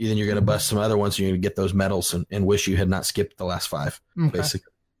then you're going to bust some other ones, and you're going to get those medals and wish you had not skipped the last 5,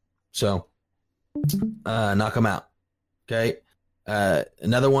 basically. So knock them out. Okay.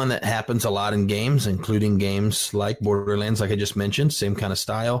 Another one that happens a lot in games, including games like Borderlands, like I just mentioned, same kind of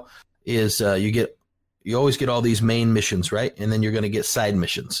style, is you always get all these main missions, right? And then you're going to get side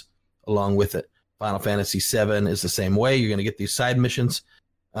missions along with it. Final Fantasy VII is the same way. You're going to get these side missions,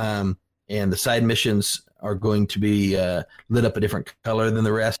 and the side missions are going to be lit up a different color than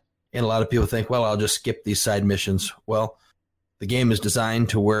the rest. And a lot of people think, well, I'll just skip these side missions. Well, the game is designed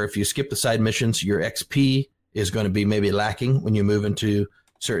to where if you skip the side missions, your XP is going to be maybe lacking when you move into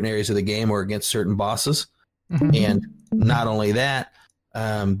certain areas of the game or against certain bosses. And not only that,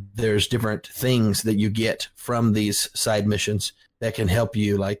 there's different things that you get from these side missions that can help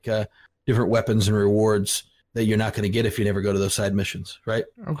you, like different weapons and rewards that you're not going to get if you never go to those side missions, right?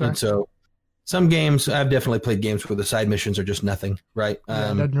 Okay. And so some games, I've definitely played games where the side missions are just nothing, right? It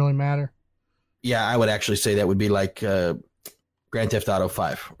doesn't really matter. Yeah, I would actually say that would be like Grand Theft Auto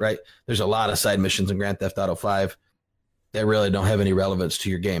 5, right? There's a lot of side missions in Grand Theft Auto 5 that really don't have any relevance to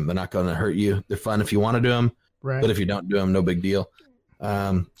your game. They're not going to hurt you. They're fun if you want to do them, but if you don't do them, no big deal.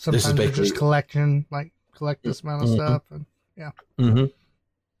 Sometimes this is basically just collection, like collect this amount of stuff. And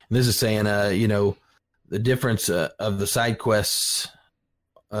This is saying, you know, the difference of the side quests,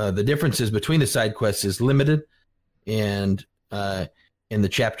 the differences between the side quests is limited, and in the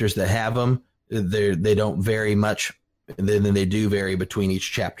chapters that have them, they don't vary much. And then they do vary between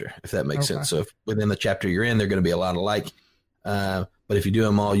each chapter, if that makes sense. So if within the chapter you're in, they're going to be a lot alike. But if you do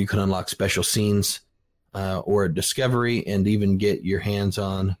them all, you can unlock special scenes or a discovery, and even get your hands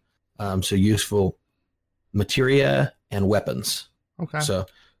on some useful materia and weapons. Okay. So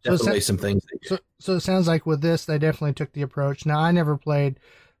definitely some things. So it sounds like with this, they definitely took the approach. Now, I never played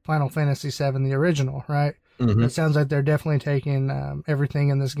Final Fantasy VII, the original, right? Mm-hmm. It sounds like they're definitely taking everything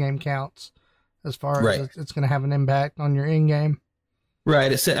in this game counts, as far as it's going to have an impact on your in game.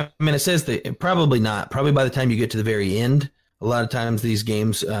 Right. It says that probably not. Probably by the time you get to the very end, a lot of times these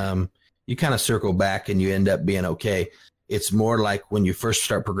games, you kind of circle back and you end up being okay. It's more like when you first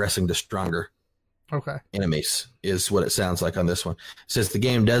start progressing to stronger enemies is what it sounds like on this one. It says the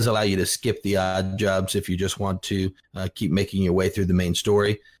game does allow you to skip the odd jobs if you just want to keep making your way through the main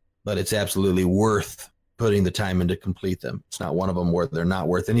story, but it's absolutely worth putting the time in to complete them. It's not one of them where they're not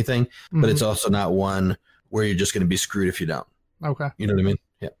worth anything, but it's also not one where you're just going to be screwed if you don't. Okay. You know what I mean?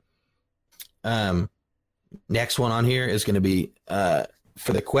 Yeah. Next one on here is going to be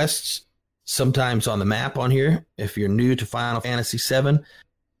for the quests. Sometimes on the map on here, if you're new to Final Fantasy VII,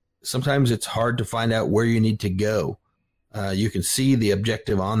 sometimes it's hard to find out where you need to go. You can see the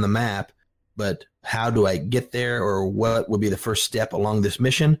objective on the map, but how do I get there, or what would be the first step along this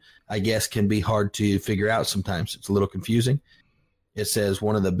mission, I guess can be hard to figure out sometimes. It's a little confusing. It says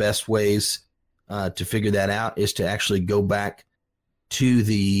one of the best ways to figure that out is to actually go back to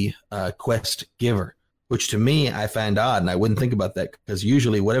the quest giver, which to me I find odd, and I wouldn't think about that, because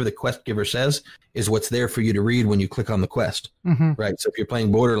usually whatever the quest giver says is what's there for you to read when you click on the quest, right? So if you're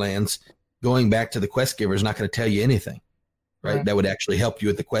playing Borderlands, going back to the quest giver is not going to tell you anything. Right? That would actually help you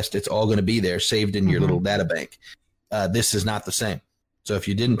with the quest. It's all going to be there, saved in your little data bank. This is not the same. So if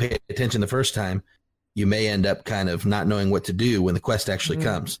you didn't pay attention the first time, you may end up kind of not knowing what to do when the quest actually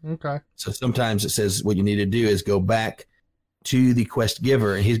comes. Okay. So sometimes it says what you need to do is go back to the quest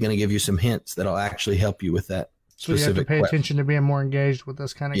giver, and he's going to give you some hints that'll actually help you with that specific So you have to pay quest. Attention to being more engaged with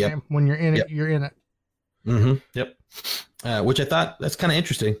this kind of game. When you're in it, you're in it. Yep. Which I thought that's kind of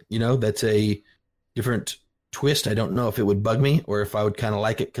interesting. You know, that's a different twist. I don't know if it would bug me or if I would kind of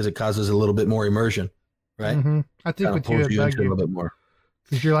like it, because it causes a little bit more immersion, right? I think with you, it'd bug you a little bit more,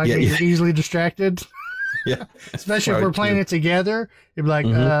 because you're like you're easily distracted. Yeah, especially if we're playing it together. You'd be like,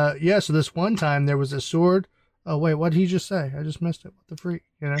 so this one time there was a sword. Oh wait, what did he just say? I just missed it. What the freak?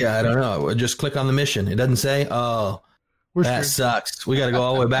 You know? Yeah, I don't know. Just click on the mission. It doesn't say, "Oh, that sucks. We got to go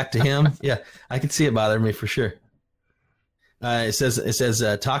all the way back to him." Yeah, I could see it bothering me for sure. It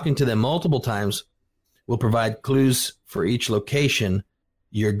says talking to them multiple times will provide clues for each location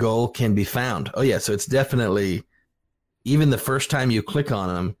your goal can be found. Oh, yeah, so it's definitely, even the first time you click on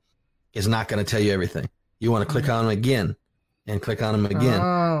them is not going to tell you everything. You want to click on them again and click on them again,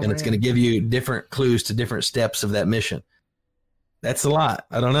 and it's going to give you different clues to different steps of that mission. That's a lot.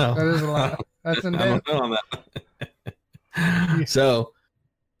 I don't know. That is a lot. That's intense. I don't know on that. So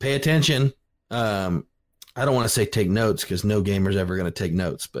pay attention. I don't want to say take notes, because no gamer's ever going to take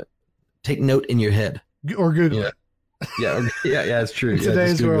notes, but take note in your head. Or Google it. Yeah, it's true. In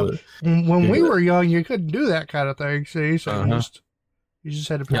today's world. When we were young, you couldn't do that kind of thing, see? So you just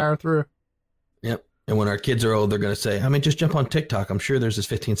had to power through. Yep. And when our kids are old, they're going to say, just jump on TikTok. I'm sure there's this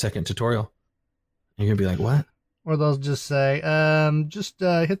 15-second tutorial. You're going to be like, what? Or they'll just say,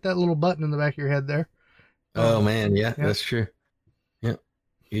 hit that little button in the back of your head there. Oh, man. Yeah, that's true. Yeah.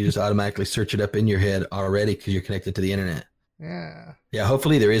 You just automatically search it up in your head already because you're connected to the internet. Yeah. Yeah,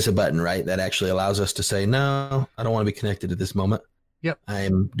 hopefully there is a button, right, that actually allows us to say, no, I don't want to be connected at this moment. Yep.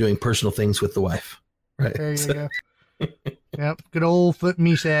 I'm doing personal things with the wife. Right. There you go. Yep. Good old foot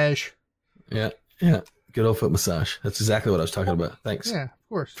massage. Yeah. Yeah. Good old foot massage. That's exactly what I was talking about. Thanks. Yeah, of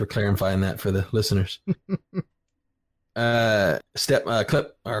course. For clarifying that for the listeners. Clip. We're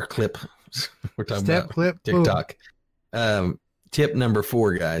talking Step about clip. TikTok. Tip number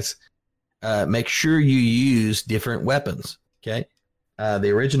 4, guys. Make sure you use different weapons. Okay.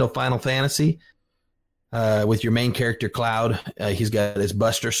 The original Final Fantasy, with your main character, Cloud, he's got his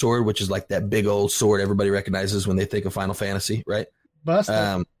Buster sword, which is like that big old sword everybody recognizes when they think of Final Fantasy, right?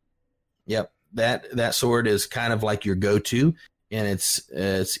 Buster. Yep. That sword is kind of like your go-to, and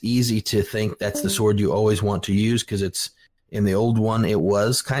it's easy to think that's the sword you always want to use, because it's in the old one, it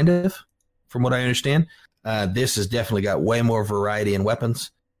was kind of, from what I understand. This has definitely got way more variety in weapons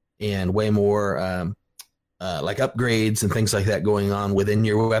and way more like upgrades and things like that going on within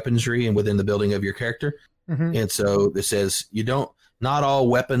your weaponry and within the building of your character. And so this says not all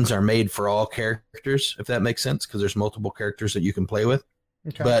weapons are made for all characters, if that makes sense, because there's multiple characters that you can play with.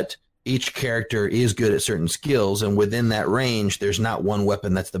 Okay. But each character is good at certain skills, and within that range, there's not one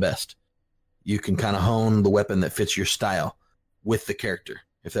weapon that's the best. You can kind of hone the weapon that fits your style with the character,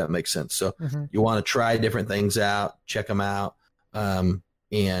 if that makes sense. So you want to try different things out, check them out.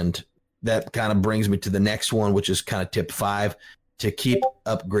 And that kind of brings me to the next one, which is kind of tip 5, to keep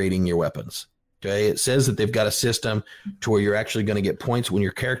upgrading your weapons. Okay. It says that they've got a system to where you're actually going to get points when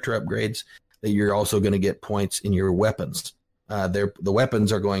your character upgrades, that you're also going to get points in your weapons. The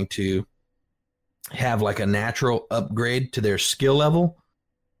weapons are going to have like a natural upgrade to their skill level,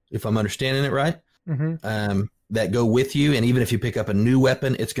 if I'm understanding it right, that go with you. And even if you pick up a new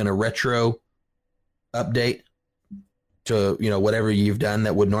weapon, it's going to retro update to, whatever you've done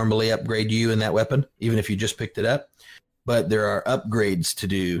that would normally upgrade you in that weapon, even if you just picked it up. But there are upgrades to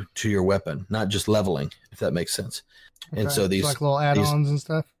do to your weapon, not just leveling, if that makes sense. Okay. And so these like little add-ons and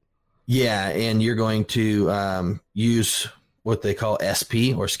stuff. Yeah. And you're going to use what they call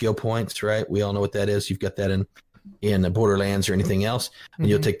SP or skill points, right? We all know what that is. You've got that in the Borderlands or anything else. And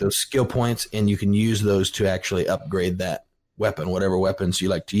you'll take those skill points and you can use those to actually upgrade that weapon, whatever weapons you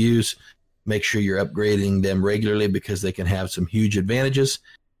like to use. Make sure you're upgrading them regularly because they can have some huge advantages.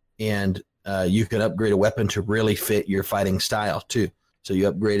 And you can upgrade a weapon to really fit your fighting style too. So you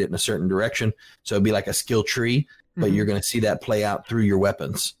upgrade it in a certain direction. So it'd be like a skill tree, but you're going to see that play out through your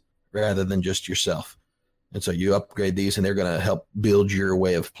weapons rather than just yourself. And so you upgrade these and they're going to help build your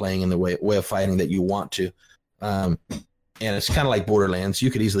way of playing and the way of fighting that you want to. And it's kind of like Borderlands.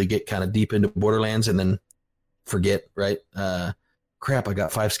 You could easily get kind of deep into Borderlands and then forget, right? Crap, I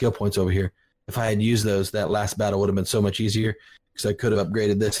got 5 skill points over here. If I had used those, that last battle would have been so much easier because I could have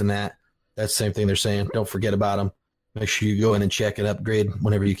upgraded this and that. That's the same thing they're saying. Don't forget about them. Make sure you go in and check and upgrade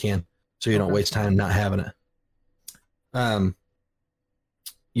whenever you can so you don't waste time not having it. Some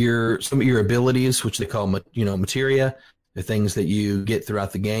of your abilities, which they call materia, the things that you get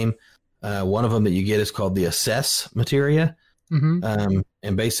throughout the game. One of them that you get is called the assess materia. And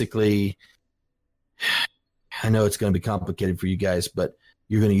basically, I know it's going to be complicated for you guys, but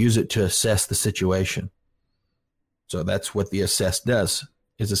you're going to use it to assess the situation. So that's what the assess does,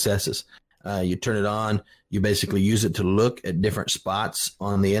 is assesses. You turn it on. You basically use it to look at different spots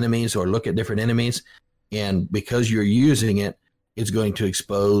on the enemies or look at different enemies. And because you're using it, it's going to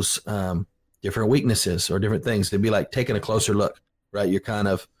expose different weaknesses or different things. It'd be like taking a closer look, right? You're kind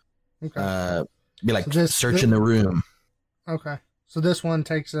of be like searching the room. Okay. So this one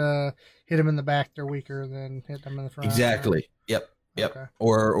takes hit them in the back, they're weaker than hit them in the front. Exactly. Yep. Okay.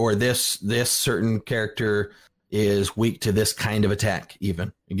 Or this certain character is weak to this kind of attack.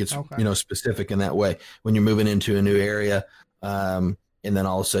 Even it gets specific in that way when you're moving into a new area. And then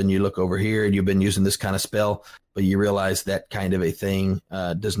all of a sudden you look over here and you've been using this kind of spell, but you realize that kind of a thing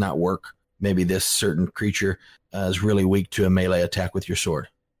does not work. Maybe this certain creature is really weak to a melee attack with your sword,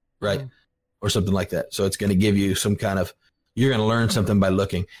 right? Or something like that. So it's going to give you some kind of, you're going to learn something by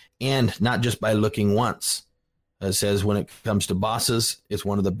looking, and not just by looking once. It says when it comes to bosses, it's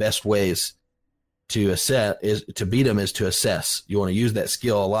one of the best ways to beat them is to assess. You want to use that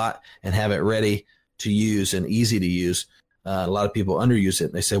skill a lot and have it ready to use and easy to use. A lot of people underuse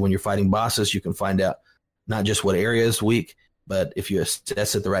it. They say when you're fighting bosses, you can find out not just what area is weak, but if you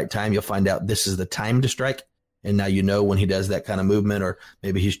assess at the right time, you'll find out this is the time to strike. And now you know when he does that kind of movement, or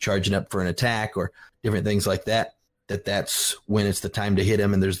maybe he's charging up for an attack or different things like that, that's when it's the time to hit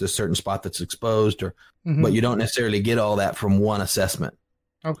him and there's this certain spot that's exposed, or but you don't necessarily get all that from one assessment.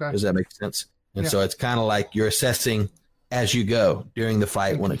 Okay. Does that make sense? And so it's kind of like you're assessing as you go during the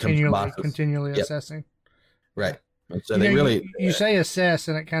fight when it comes to bosses. Continually assessing. Right. So you say assess,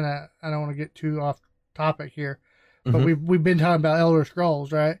 and it kind of, I don't want to get too off topic here, but we've been talking about Elder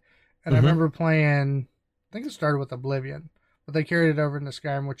Scrolls, right? And I remember playing, I think it started with Oblivion, but they carried it over into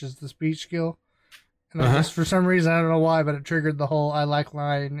Skyrim, which is the speech skill. And I just, for some reason, I don't know why, but it triggered the whole I like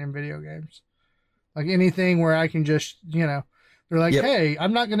lying in video games. Like anything where I can just, they're like, hey,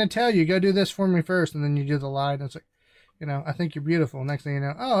 I'm not going to tell you, go do this for me first. And then you do the lie, and it's like, I think you're beautiful. Next thing you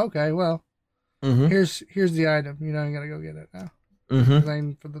know, oh, okay, well, here's the item. You got to go get it now. For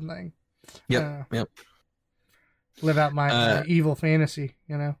the thing. Yep. Live out my evil fantasy,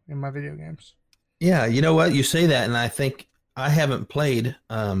 in my video games. Yeah, you know what? You say that, and I think I haven't played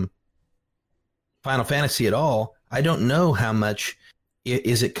Final Fantasy at all. I don't know how much.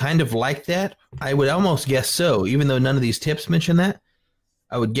 Is it kind of like that? I would almost guess so, even though none of these tips mention that.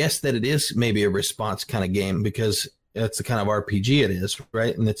 I would guess that it is maybe a response kind of game because that's the kind of RPG it is,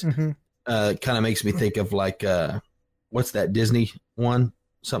 right? And it's kind of makes me think of like, what's that Disney one?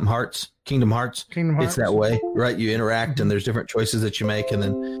 something Hearts, Kingdom Hearts. Kingdom Hearts. It's that way, right? You interact and there's different choices that you make, and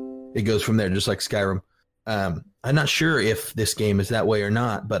then it goes from there, just like Skyrim. I'm not sure if this game is that way or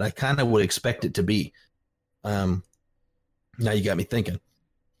not, but I kind of would expect it to be. Now you got me thinking.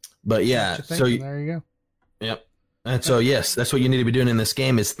 But yeah, so there you go. Yep. And so, yes, that's what you need to be doing in this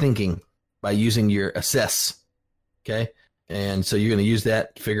game is thinking by using your assess. Okay. And so you're going to use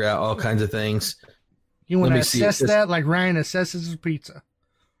that to figure out all kinds of things. You want to assess that like Ryan assesses his pizza.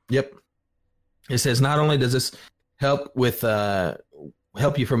 Yep. It says not only does this help with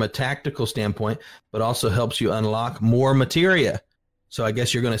help you from a tactical standpoint, but also helps you unlock more materia. So I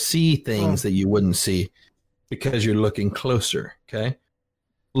guess you're going to see things that you wouldn't see because you're looking closer. Okay.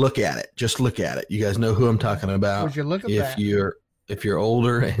 Look at it. Just look at it. You guys know who I'm talking about. Would you look at if that? If you're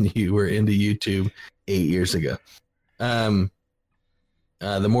older and you were into YouTube 8 years ago. The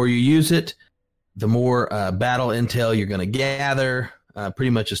more you use it, the more battle intel you're going to gather. Pretty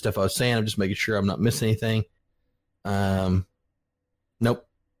much the stuff I was saying. I'm just making sure I'm not missing anything. Nope.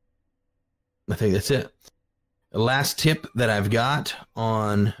 I think that's it. The last tip that I've got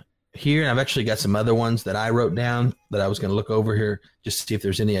on here, and I've actually got some other ones that I wrote down that I was going to look over here just to see if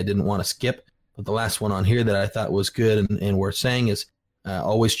there's any I didn't want to skip. But the last one on here that I thought was good and worth saying is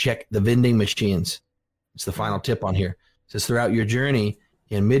always check the vending machines. It's the final tip on here. It says throughout your journey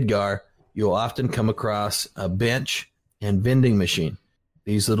in Midgar, you'll often come across a bench and vending machine.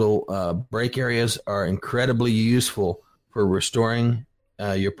 These little break areas are incredibly useful for restoring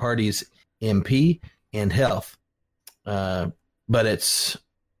your party's MP and health. But it's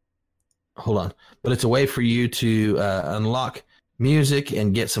a way for you to unlock music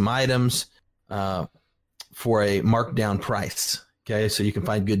and get some items for a marked down price. Okay, so you can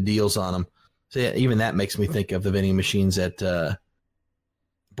find good deals on them. So yeah, even that makes me think of the vending machines at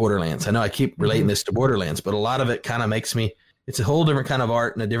Borderlands. I know I keep relating this to Borderlands, but a lot of it kind of makes me. It's a whole different kind of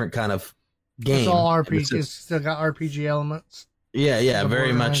art and a different kind of game. It's all RPG. It's still got RPG elements. Yeah,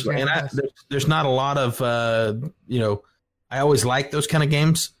 very much. And there's not a lot of I always like those kind of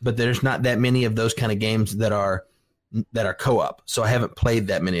games, but there's not that many of those kind of games that are co-op. So I haven't played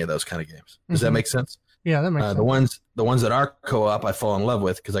that many of those kind of games. Does that make sense? Yeah, that makes sense. The ones that are co-op, I fall in love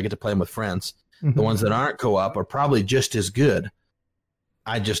with because I get to play them with friends. Mm-hmm. The ones that aren't co-op are probably just as good.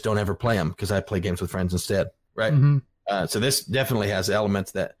 I just don't ever play them because I play games with friends instead, right? Mm-hmm. So this definitely has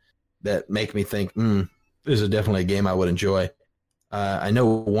elements that make me think, this is definitely a game I would enjoy. I know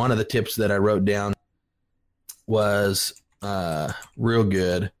one of the tips that I wrote down was real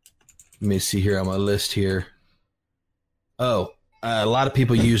good. Let me see here on my list here. A lot of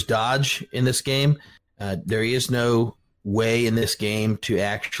people use dodge in this game. There is no way in this game to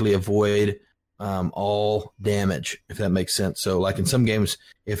actually avoid all damage, if that makes sense. So like in some games,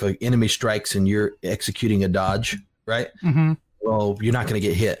 if an enemy strikes and you're executing a dodge, right? Mm-hmm. Well, you're not going to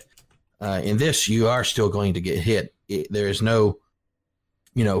get hit. In this, you are still going to get hit. There is no,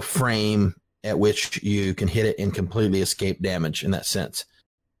 frame at which you can hit it and completely escape damage in that sense.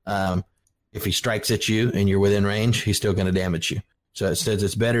 If he strikes at you and you're within range, he's still going to damage you. So it says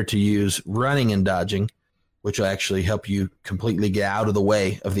it's better to use running and dodging, which will actually help you completely get out of the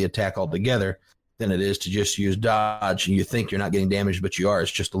way of the attack altogether, than it is to just use dodge. And you think you're not getting damaged, but you are. It's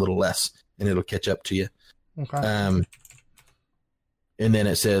just a little less, and it'll catch up to you. Okay. And then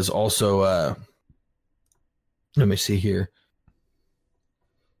it says also, let me see here.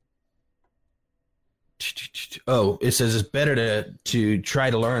 It says it's better to try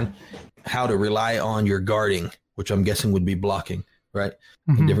to learn how to rely on your guarding, which I'm guessing would be blocking, right?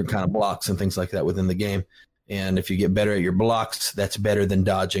 Mm-hmm. And different kind of blocks and things like that within the game. And if you get better at your blocks, that's better than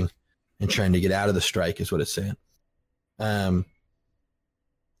dodging and trying to get out of the strike is what it's saying.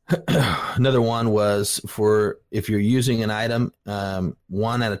 Another one was for if you're using an item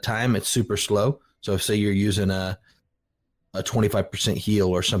one at a time, it's super slow. So if say you're using a 25% heal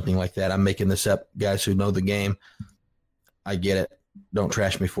or something like that. I'm making this up, guys who know the game. I get it. Don't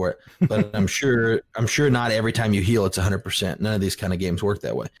trash me for it. But I'm sure not every time you heal, it's 100%. None of these kind of games work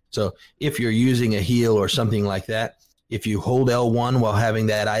that way. So if you're using a heal or something like that, if you hold L1 while having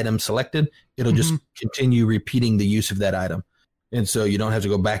that item selected, it'll just continue repeating the use of that item. And so you don't have to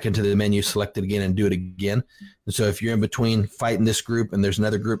go back into the menu, select it again, and do it again. And so if you're in between fighting this group and there's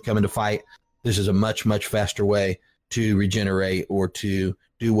another group coming to fight, this is a much, much faster way to regenerate or to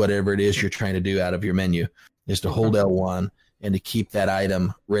do whatever it is you're trying to do out of your menu, is to hold L1 and to keep that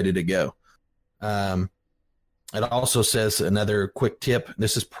item ready to go. It also says another quick tip.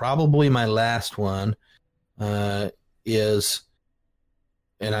 This is probably my last one, is,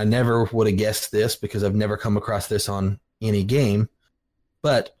 and I never would have guessed this because I've never come across this on any game,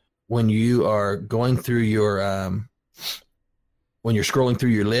 but when you are going through your when you're scrolling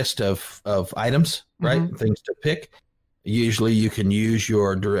through your list of items, right, things to pick, usually you can use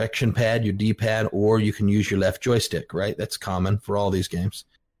your direction pad, your D-pad, or you can use your left joystick, right? That's common for all these games.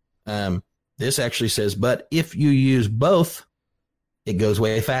 This actually says, but if you use both, it goes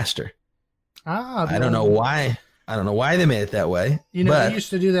way faster. I don't know why. I don't know why they made it that way. You know, they used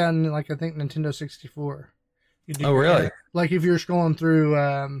to do that in, like, I think Nintendo 64. Oh, really? Like if you're scrolling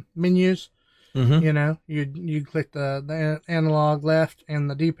through menus, you know, you click the analog left and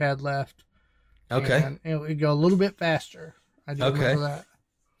the D-pad left. Okay. And it would go a little bit faster. I do remember that.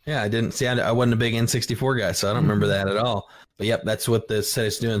 Yeah, I didn't see. I wasn't a big N64 guy, so I don't remember that at all. But yep, that's what this set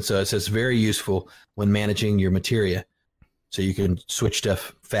is doing. So it says very useful when managing your materia. So you can switch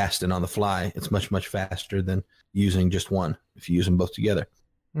stuff fast and on the fly. It's much, much faster than using just one if you use them both together.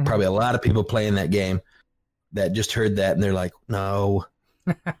 Probably a lot of people playing that game that just heard that and they're like, no,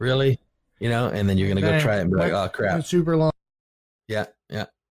 really? You know, and then you're going to go try it and be like, oh, crap. It's super long. Yeah,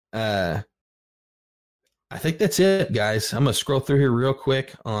 yeah. I think that's it, guys. I'm going to scroll through here real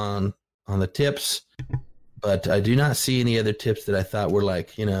quick on the tips, but I do not see any other tips that I thought were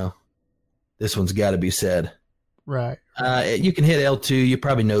like, you know, this one's got to be said. Right. You can hit L2. You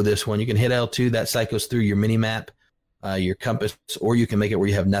probably know this one. You can hit L2. That cycles through your mini map, your compass, or you can make it where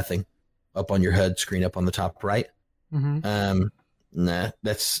you have nothing up on your HUD screen up on the top right.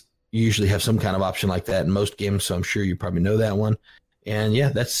 That's you usually have some kind of option like that in most games, so I'm sure you probably know that one. And yeah,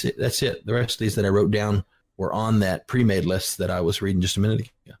 that's it. That's it. The rest of these that I wrote down were on that pre-made list that I was reading just a minute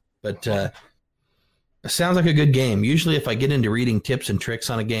ago. But it sounds like a good game. Usually if I get into reading tips and tricks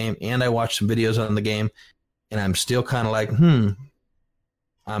on a game and I watch some videos on the game and I'm still kind of like,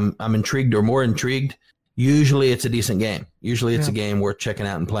 I'm intrigued or more intrigued, usually it's a decent game. Usually it's a game worth checking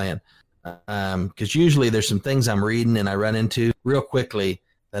out and playing. Because usually there's some things I'm reading and I run into real quickly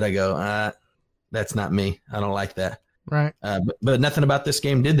that I go, that's not me. I don't like that. Right. But nothing about this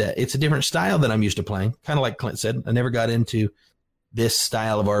game did that. It's a different style than I'm used to playing. Kind of like Clint said, I never got into this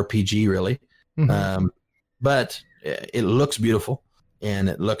style of RPG really. But it looks beautiful and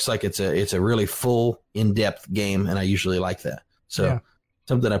it looks like it's a really full, in-depth game. And I usually like that. So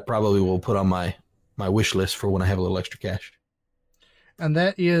something I probably will put on my wish list for when I have a little extra cash. And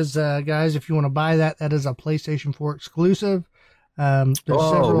that is, guys, if you want to buy that, that is a PlayStation 4 exclusive.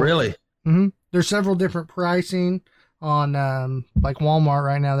 Really? There's several different pricing on, like Walmart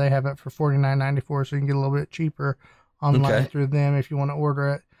right now. They have it for $49.94, so you can get a little bit cheaper online through them if you want to order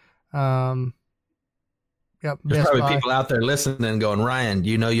it. There's probably people out there listening and going, Ryan,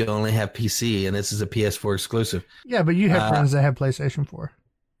 you know you only have PC, and this is a PS4 exclusive. Yeah, but you have friends that have PlayStation 4.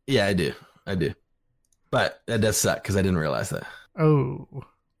 Yeah, I do. But that does suck because I didn't realize that. Oh,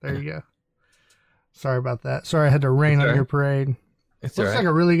 there you go. Sorry about that. Sorry I had to rain on your parade. It's Looks like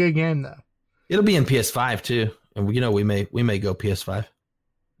a really good game, though. It'll be in PS5 too, and you know we may go PS5.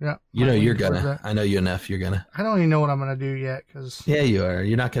 Yeah, you know you're gonna. I know you enough. You're gonna. I don't even know what I'm gonna do yet, because. Yeah, you are.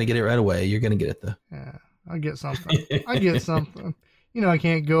 You're not gonna get it right away. You're gonna get it though. Yeah, I'll get something. I get something. You know, I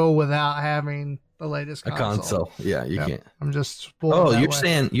can't go without having the latest console. A console. Yeah, you can't. I'm just spoiled. Oh,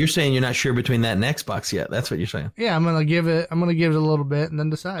 saying you're not sure between that and Xbox yet. That's what you're saying. Yeah, I'm gonna give it a little bit and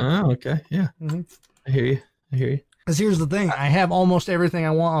then decide. Oh, okay. Yeah. I hear you. Because here's the thing, I have almost everything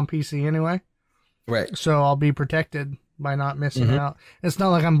I want on PC anyway. Right. So I'll be protected by not missing out. It's not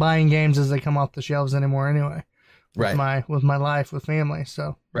like I'm buying games as they come off the shelves anymore anyway. With my life, with family.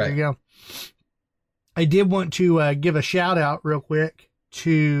 So there you go. I did want to give a shout out real quick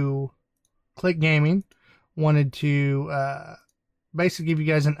to Click Gaming. Wanted to basically give you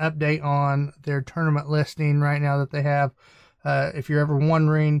guys an update on their tournament listing right now that they have. If you're ever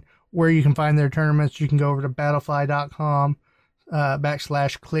wondering where you can find their tournaments, you can go over to battlefy.com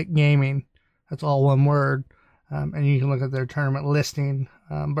 /Click Gaming. That's all one word. And you can look at their tournament listing.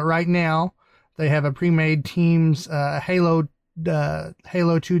 But right now, they have a pre-made teams Halo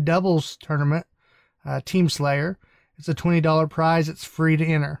 2 doubles tournament, Team Slayer. It's a $20 prize. It's free to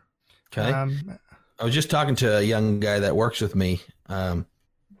enter. Okay. I was just talking to a young guy that works with me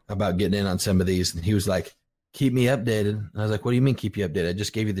about getting in on some of these, and he was like, keep me updated. And I was like, what do you mean keep you updated? I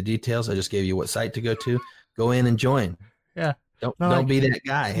just gave you the details. I just gave you what site to go to. Go in and join. Yeah. Don't be that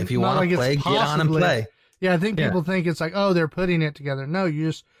guy. If you want to play, get on and play. Yeah, I think people think it's like, oh, they're putting it together. No, you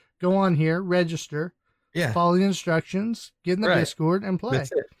just go on here, register, follow the instructions, get in the Discord, and play.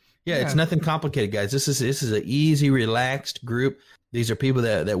 That's it. Yeah, it's nothing complicated, guys. This is an easy, relaxed group. These are people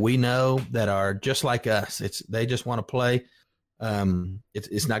that we know that are just like us. They just want to play.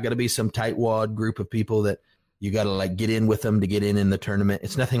 It's not going to be some tightwad group of people that you got to like get in with them to get in the tournament.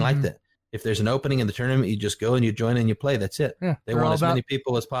 It's nothing like that. If there's an opening in the tournament, you just go and you join and you play. That's it. Yeah, they want as many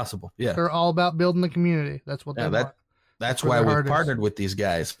people as possible. Yeah, they're all about building the community. That's what they want. That's For why their we've hardest. partnered with these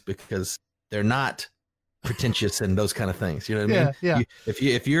guys, because they're not pretentious and those kind of things. You know what I mean? Yeah.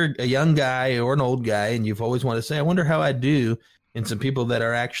 If you're a young guy or an old guy and you've always wanted to say, I wonder how I do in some people that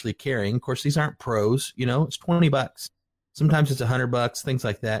are actually carrying, of course, these aren't pros, you know, it's $20. Sometimes it's $100, things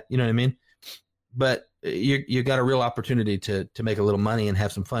like that. You know what I mean? But you got a real opportunity to make a little money and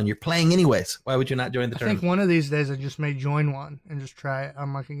have some fun. You're playing anyways. Why would you not join the I tournament? think one of these days I just may join one and just try it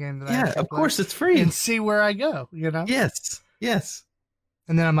on like a game that I Yeah, actually of play course it's free. and see where I go, you know? Yes.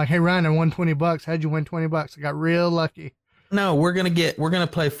 And then I'm like, hey, Ryan, I won $20. How'd you win $20? I got real lucky. No, we're gonna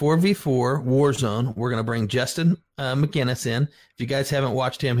play 4v4 Warzone. We're gonna bring Justin McGinnis in. If you guys haven't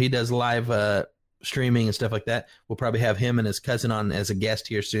watched him, he does live streaming and stuff like that. We'll probably have him and his cousin on as a guest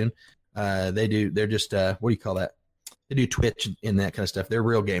here soon. They're just what do you call that? They do Twitch and that kind of stuff. They're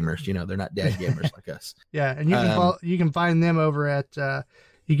real gamers, you know. They're not dad gamers like us. Yeah, and you can find them over at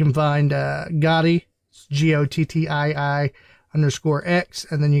you can find Gotti, GOTTII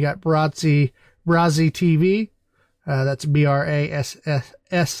 _X, and then you got Brazzi TV. That's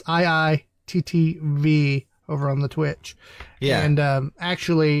BRASSIITTV over on the Twitch. Yeah. And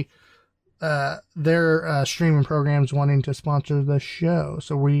actually, their streaming program's wanting to sponsor the show,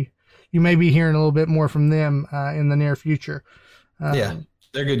 so you may be hearing a little bit more from them in the near future. Yeah,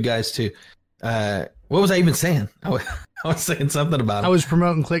 they're good guys too. What was I even saying? I was saying something about it. I was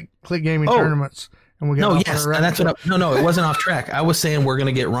promoting Click Gaming tournaments, and we got no, it wasn't off track. I was saying we're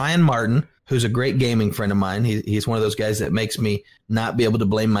going to get Ryan Martin, who's a great gaming friend of mine. He's one of those guys that makes me not be able to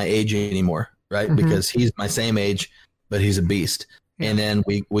blame my age anymore, right? Mm-hmm. Because he's my same age, but he's a beast. Yeah. And then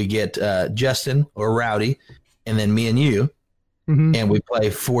we get Justin or Rowdy, and then me and you, and we play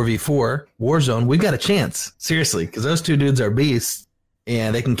 4v4 Warzone. We've got a chance, seriously, because those two dudes are beasts,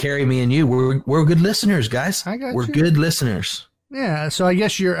 and they can carry me and you. We're good listeners, guys. We're good listeners. Yeah, so I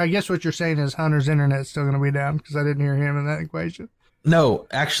guess what you're saying is Hunter's internet's still going to be down because I didn't hear him in that equation. No,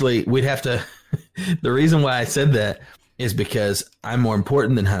 actually, we'd have to. The reason why I said that is because I'm more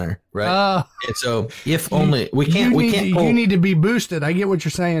important than Hunter, right? And so, if only we can't. You need to be boosted. I get what you're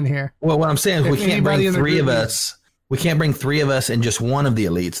saying here. Well, what I'm saying is we can't bring three of us. We can't bring three of us and just one of the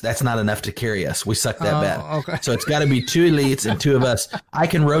elites. That's not enough to carry us. We suck that bad. Okay. So it's got to be two elites and two of us. I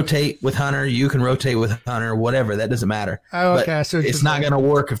can rotate with Hunter. You can rotate with Hunter. Whatever. That doesn't matter. Okay. But So it's not going to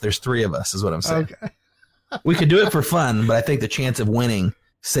work if there's three of us, is what I'm saying. Okay. We could do it for fun, but I think the chance of winning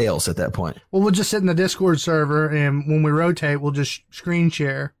sails at that point. Well, we'll just sit in the Discord server, and when we rotate, we'll just screen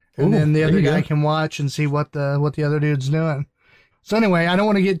share, and then the other guy can watch and see what the other dude's doing. So anyway, I don't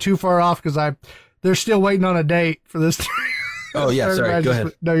want to get too far off because they're still waiting on a date for this. Oh, yeah, sorry. Go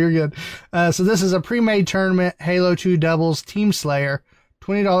ahead. No, you're good. So this is a pre-made tournament, Halo 2 Doubles Team Slayer,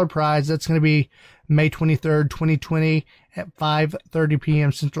 $20 prize. That's going to be May 23rd, 2020 at 5:30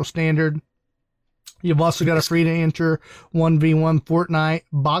 p.m. Central Standard. You've also got a free-to-enter 1v1 Fortnite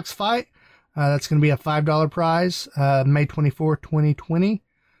box fight. That's going to be a $5 prize, May 24th, 2020.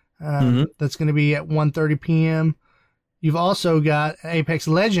 That's going to be at 1:30 p.m. You've also got Apex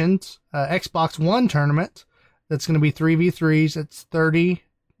Legends Xbox One tournament. That's going to be 3v3s. It's $30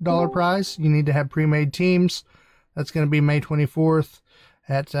 prize. You need to have pre-made teams. That's going to be May 24th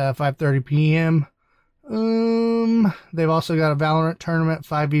at 5:30 p.m. They've also got a Valorant tournament,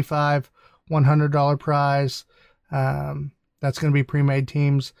 5v5, $100 prize. That's going to be pre-made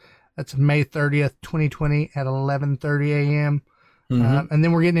teams. That's May 30th, 2020 at 11:30 a.m. And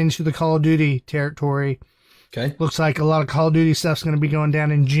then we're getting into the Call of Duty territory. Okay. Looks like a lot of Call of Duty stuff's going to be going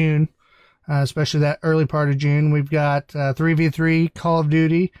down in June. Especially that early part of June. We've got 3v3 Call of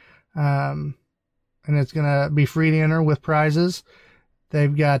Duty, and it's going to be free to enter with prizes.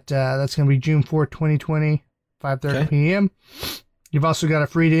 They've got, that's going to be June 4th, 2020, 5:30 p.m. You've also got a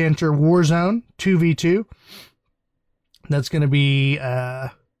free to enter Warzone 2v2. That's going to be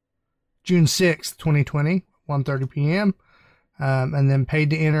June 6th, 2020, 1:30 p.m. And then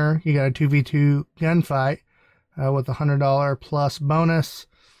paid to enter, you got a 2v2 gunfight with a $100 plus bonus.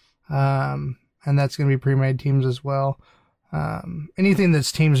 And that's going to be pre-made teams as well. Anything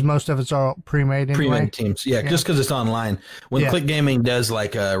that's teams, most of it's all pre-made anyway. Pre-made teams, yeah. Just because it's online. When Click Gaming does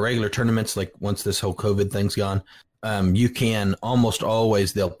like regular tournaments, like once this whole COVID thing's gone, you can almost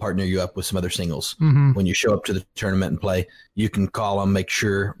always, they'll partner you up with some other singles. When you show up to the tournament and play, you can call them, make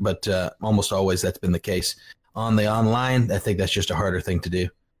sure, but almost always that's been the case. On the online, I think that's just a harder thing to do.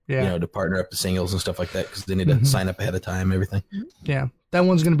 You know, to partner up the singles and stuff like that because they need to sign up ahead of time and everything. Yeah. That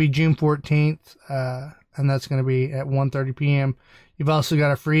one's going to be June 14th, and that's going to be at 1:30 p.m. You've also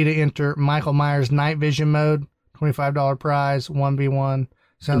got a free to enter Michael Myers Night Vision mode, $25 prize, 1v1.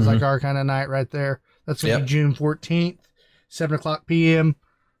 Sounds like our kind of night right there. That's going to be June 14th, 7 o'clock p.m.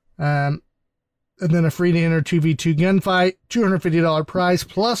 And And then a free to enter 2v2 gunfight, $250 prize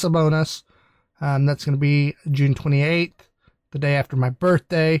plus a bonus. That's going to be June 28th, the day after my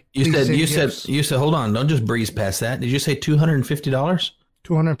birthday. You said, hold on, don't just breeze past that. Did you say $250?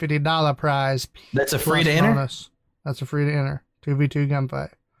 $250 prize. That's a free to enter? Bonus. That's a free to enter 2v2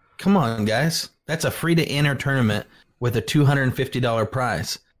 gunfight. Come on, guys. That's a free to enter tournament with a $250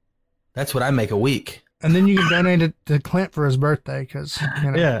 prize. That's what I make a week. And then you can donate it to Clint for his birthday because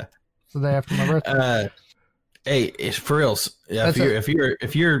yeah, it's the day after my birthday. Hey, it's for reals. Yeah,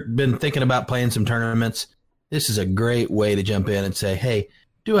 if you're been thinking about playing some tournaments, this is a great way to jump in and say, hey,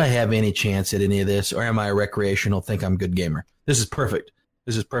 do I have any chance at any of this, or am I a recreational, think I'm a good gamer? This is perfect.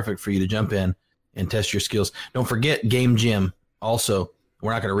 This is perfect for you to jump in and test your skills. Don't forget Game Gym. Also,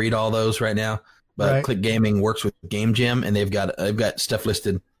 we're not going to read all those right now, but right. Click Gaming works with Game Gym, and they've got stuff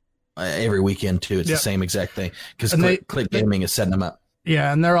listed every weekend too. It's the same exact thing because Click Gaming is setting them up.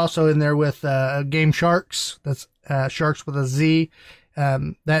 Yeah, and they're also in there with Game Sharks. That's Sharks with a Z.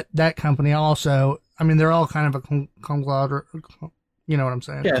 That company also. I mean, they're all kind of a conglomerate. You know what I'm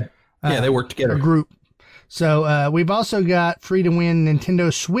saying? Yeah, they work together. A group. So we've also got free to win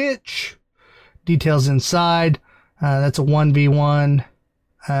Nintendo Switch. Details inside. That's a 1v1.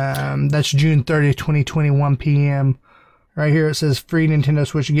 That's June 30th, 2021 p.m. Right here it says free Nintendo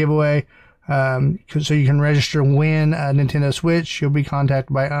Switch giveaway. So you can register and win a Nintendo Switch. You'll be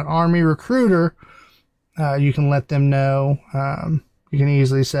contacted by an Army recruiter. You can let them know. You can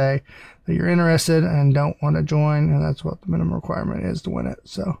easily say that you're interested and don't want to join, and that's what the minimum requirement is to win it.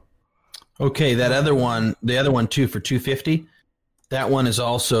 So, okay, the other one too for $250. That one is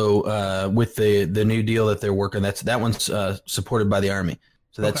also with the new deal that they're working. That one's supported by the Army.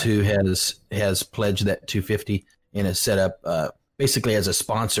 So that's who has pledged that $250 and is set up basically as a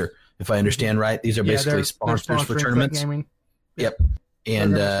sponsor. If I understand right, these are basically sponsors for tournaments. Yep.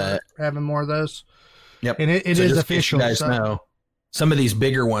 And having more of those. Yep. And it is official. You guys know, some of these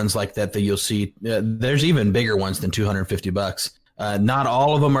bigger ones like that you'll see, there's even bigger ones than $250. Not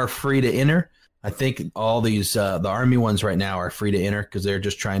all of them are free to enter. I think all these the Army ones right now are free to enter because they're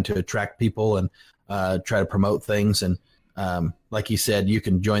just trying to attract people and try to promote things. And like you said, you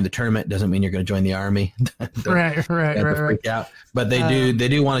can join the tournament. Doesn't mean you're going to join the Army. Right. Freak out. But they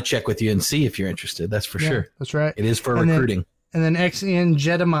do want to check with you and see if you're interested. That's for sure. That's right. It is for recruiting. And then XN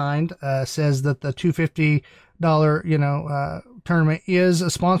Jetamind says that the $250 tournament is a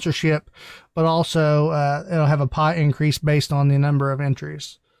sponsorship, but also it'll have a pot increase based on the number of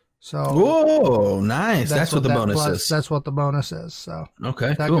entries. So, oh, nice. That's what the bonus is. That's what the bonus is. So,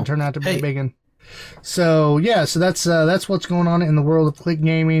 okay, that could turn out to be a big one. So, yeah, so that's what's going on in the world of Click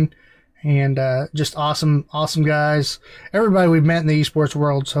Gaming, and just awesome guys. Everybody we've met in the esports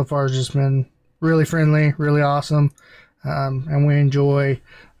world so far has just been really friendly, really awesome, and we enjoy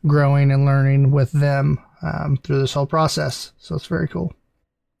growing and learning with them through this whole process. So it's very cool.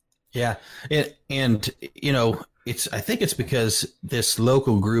 Yeah, and I think it's because this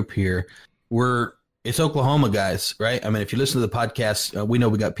local group here, it's Oklahoma guys, right? I mean, if you listen to the podcast, we know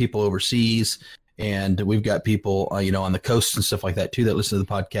we got people overseas and we've got people, on the coast and stuff like that too that listen to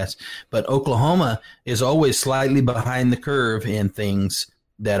the podcast. But Oklahoma is always slightly behind the curve in things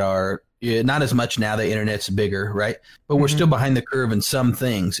that are not as much now. The internet's bigger, right? But we're still behind the curve in some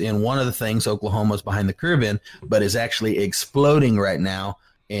things. And one of the things Oklahoma's behind the curve in, but is actually exploding right now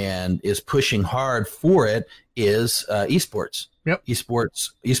and is pushing hard for it, is esports. Yep.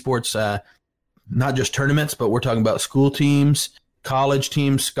 Esports, not just tournaments, but we're talking about school teams, college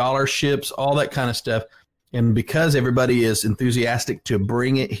teams, scholarships, all that kind of stuff. And because everybody is enthusiastic to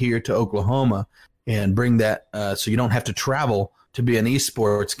bring it here to Oklahoma and bring that so you don't have to travel to be an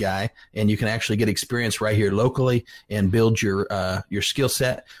esports guy, and you can actually get experience right here locally and build your skill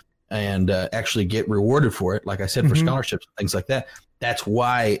set and actually get rewarded for it, like I said, for scholarships and things like that. That's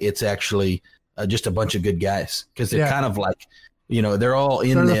why it's actually just a bunch of good guys, because they're kind of like, they're all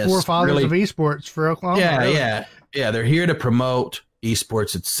in this. They're the forefathers of esports for Oklahoma. Yeah, really. yeah. They're here to promote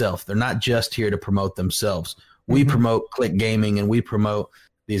esports itself. They're not just here to promote themselves. We promote Click Gaming and we promote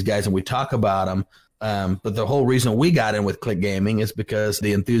these guys and we talk about them. But the whole reason we got in with Click Gaming is because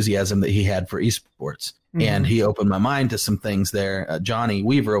the enthusiasm that he had for esports. And he opened my mind to some things there. Johnny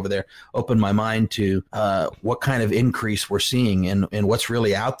Weaver over there opened my mind to what kind of increase we're seeing and what's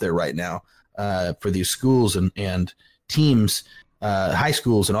really out there right now for these schools and teams, high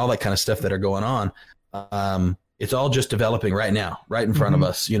schools and all that kind of stuff that are going on. It's all just developing right now, right in front of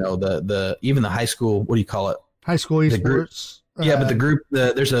us. Even the high school, what do you call it? High school esports. Yeah, but the group,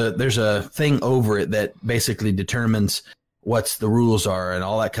 there's a thing over it that basically determines what's the rules are and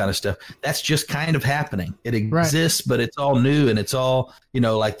all that kind of stuff. That's just kind of happening. It exists, but it's all new, and it's all,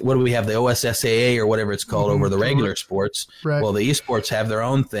 like, what do we have? The OSSAA or whatever it's called over the regular sports. Right. Well, the esports have their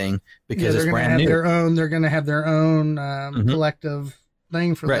own thing because it's brand new. They're going to have their own collective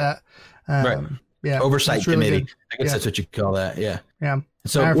thing for that. Right. Yeah. Oversight committee. I guess that's what you call that. Yeah. Yeah.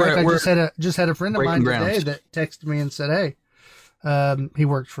 So I just had a friend of mine today that texted me and said, hey, he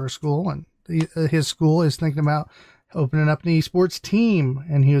works for a school, and his school is thinking about opening up an esports team,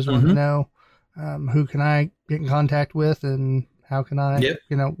 and he was wanting to know who can I get in contact with, and how can I,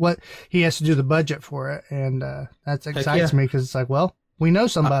 what he has to do the budget for it, and that excites me because it's like, well, we know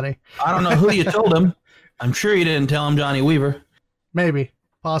somebody. I don't know who you told him. I'm sure you didn't tell him Johnny Weaver. Maybe,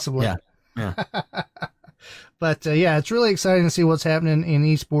 possibly. Yeah. But it's really exciting to see what's happening in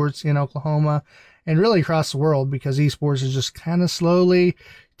esports in Oklahoma and really across the world, because esports is just kind of slowly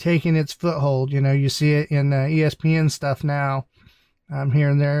taking its foothold. You see it in ESPN stuff now. I'm here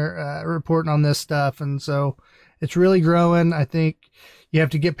and there reporting on this stuff, and so it's really growing. I think you have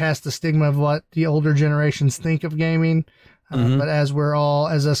to get past the stigma of what the older generations think of gaming, but as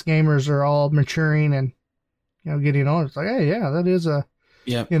us gamers are all maturing and getting older, it's like, hey, that is a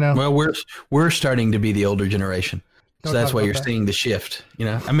Well, we're starting to be the older generation, so that's why you're seeing the shift.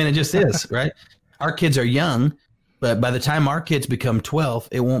 I mean, it just is right. Our kids are young, but by the time our kids become 12,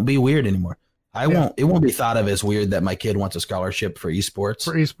 it won't be weird anymore. It won't be thought of as weird that my kid wants a scholarship for esports.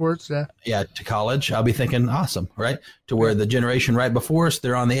 To college. I'll be thinking, awesome, right? To where the generation right before us,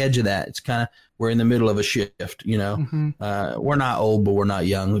 they're on the edge of that. It's kind of, we're in the middle of a shift. We're not old, but we're not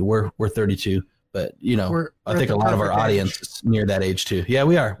young. We're 32. But, I think a lot of our audience is near that age too. Yeah,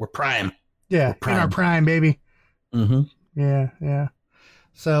 we are. We're prime. Yeah, we're prime. In our prime, baby. Mm-hmm. Yeah.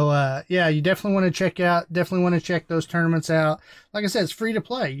 So, you definitely want to check those tournaments out. Like I said, it's free to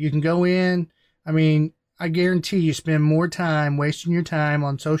play. You can go in. I mean, I guarantee you spend more time wasting your time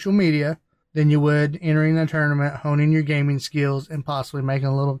on social media than you would entering a tournament, honing your gaming skills, and possibly making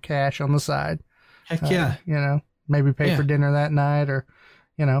a little cash on the side. Heck yeah. Maybe pay for dinner that night, or,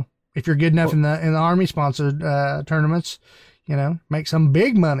 if you're good enough in the Army sponsored tournaments, make some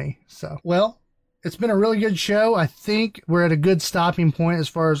big money. So, it's been a really good show. I think we're at a good stopping point as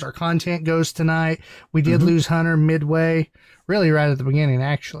far as our content goes tonight. We did lose Hunter midway, really right at the beginning,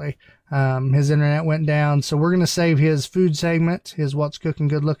 actually. His internet went down, so we're going to save his food segment, his What's Cooking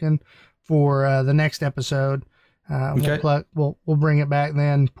Good Looking, for the next episode. Okay. We'll bring it back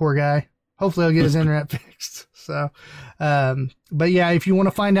then. Poor guy. Hopefully he'll get his internet fixed. So, but if you want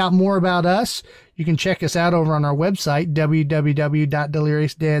to find out more about us, you can check us out over on our website,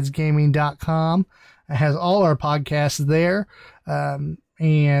 www.deliriousdadsgaming.com. It has all our podcasts there.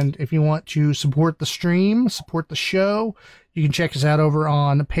 And if you want to support the stream, support the show, you can check us out over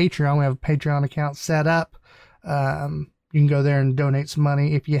on Patreon. We have a Patreon account set up. You can go there and donate some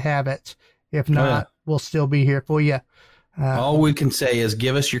money if you have it. If not, we'll still be here for you. All we can say is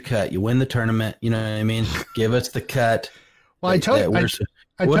give us your cut. You win the tournament. You know what I mean? Give us the cut. Well,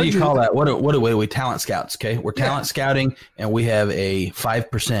 what do you call that? What are we? Talent scouts. Okay. We're talent scouting, and we have a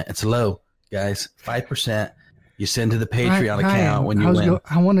 5%. It's low, guys. 5%. You send to the Patreon account when you win.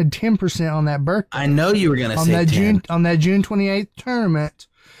 I wanted 10% on that birthday. I know you were going to say 10. On that June 28th tournament.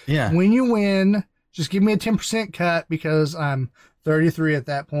 Yeah. When you win, just give me a 10% cut, because I'm 33 at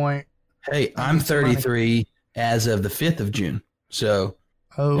that point. Hey, I'm 33 as of the 5th of June. So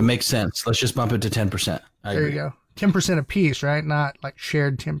it makes sense. Let's just bump it to 10%. There you go. 10% a piece, right? Not like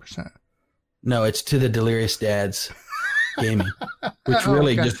shared 10%. No, it's to the Delirious Dads Gaming, which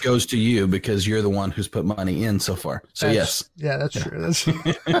really just goes to you because you're the one who's put money in so far. So yes. Yeah, that's true. That's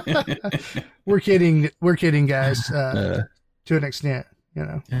We're kidding, guys, to an extent,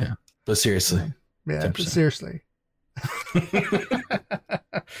 Yeah. But seriously. Yeah, but seriously.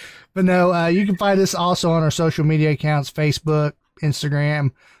 But no, you can find us also on our social media accounts, Facebook,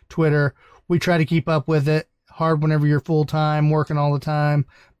 Instagram, Twitter. We try to keep up with it. Hard whenever you're full time, working all the time,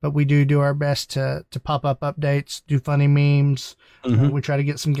 but we do our best to pop up updates, do funny memes. We try to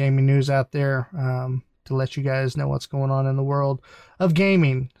get some gaming news out there to let you guys know what's going on in the world of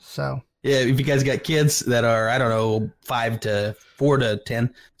gaming. So yeah, if you guys got kids that are, I don't know, 4 to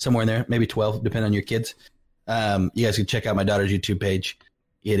 10, somewhere in there, maybe 12, depending on your kids, you guys can check out my daughter's YouTube page.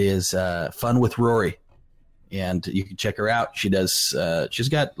 It is Fun with Rory, and you can check her out. She does. She's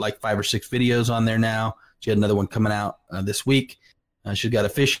got like 5 or 6 videos on there now. She had another one coming out this week. She's got a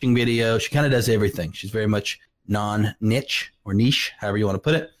fishing video. She kind of does everything. She's very much non-niche or niche, however you want to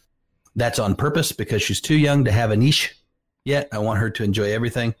put it. That's on purpose because she's too young to have a niche yet. I want her to enjoy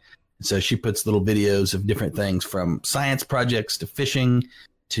everything. And so she puts little videos of different things, from science projects to fishing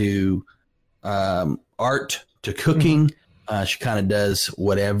to art to cooking She kind of does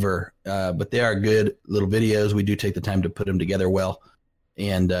whatever, but they are good little videos. We do take the time to put them together well.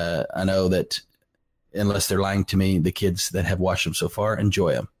 And I know that unless they're lying to me, the kids that have watched them so far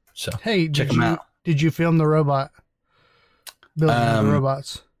enjoy them. So hey, check them out. Did you film the robot? Building the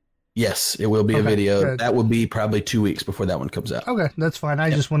robots? Yes, it will be a video. Good. That will be probably 2 weeks before that one comes out. Okay, that's fine. I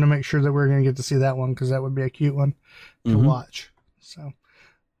just want to make sure that we're going to get to see that one because that would be a cute one to watch. So,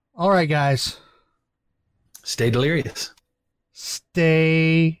 all right, guys. Stay delirious.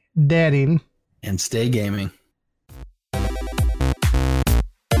 Stay dadding. And stay gaming.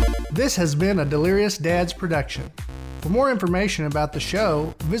 This has been a Delirious Dads production. For more information about the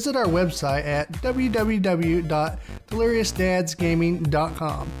show, visit our website at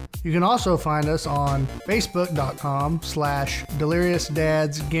www.deliriousdadsgaming.com. You can also find us on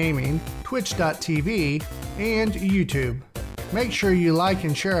facebook.com/deliriousdadsgaming, twitch.tv, and YouTube. Make sure you like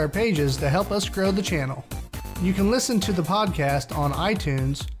and share our pages to help us grow the channel. You can listen to the podcast on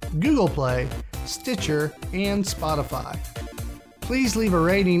iTunes, Google Play, Stitcher, and Spotify. Please leave a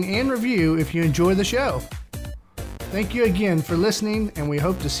rating and review if you enjoy the show. Thank you again for listening, and we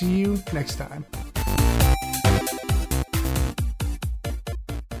hope to see you next time.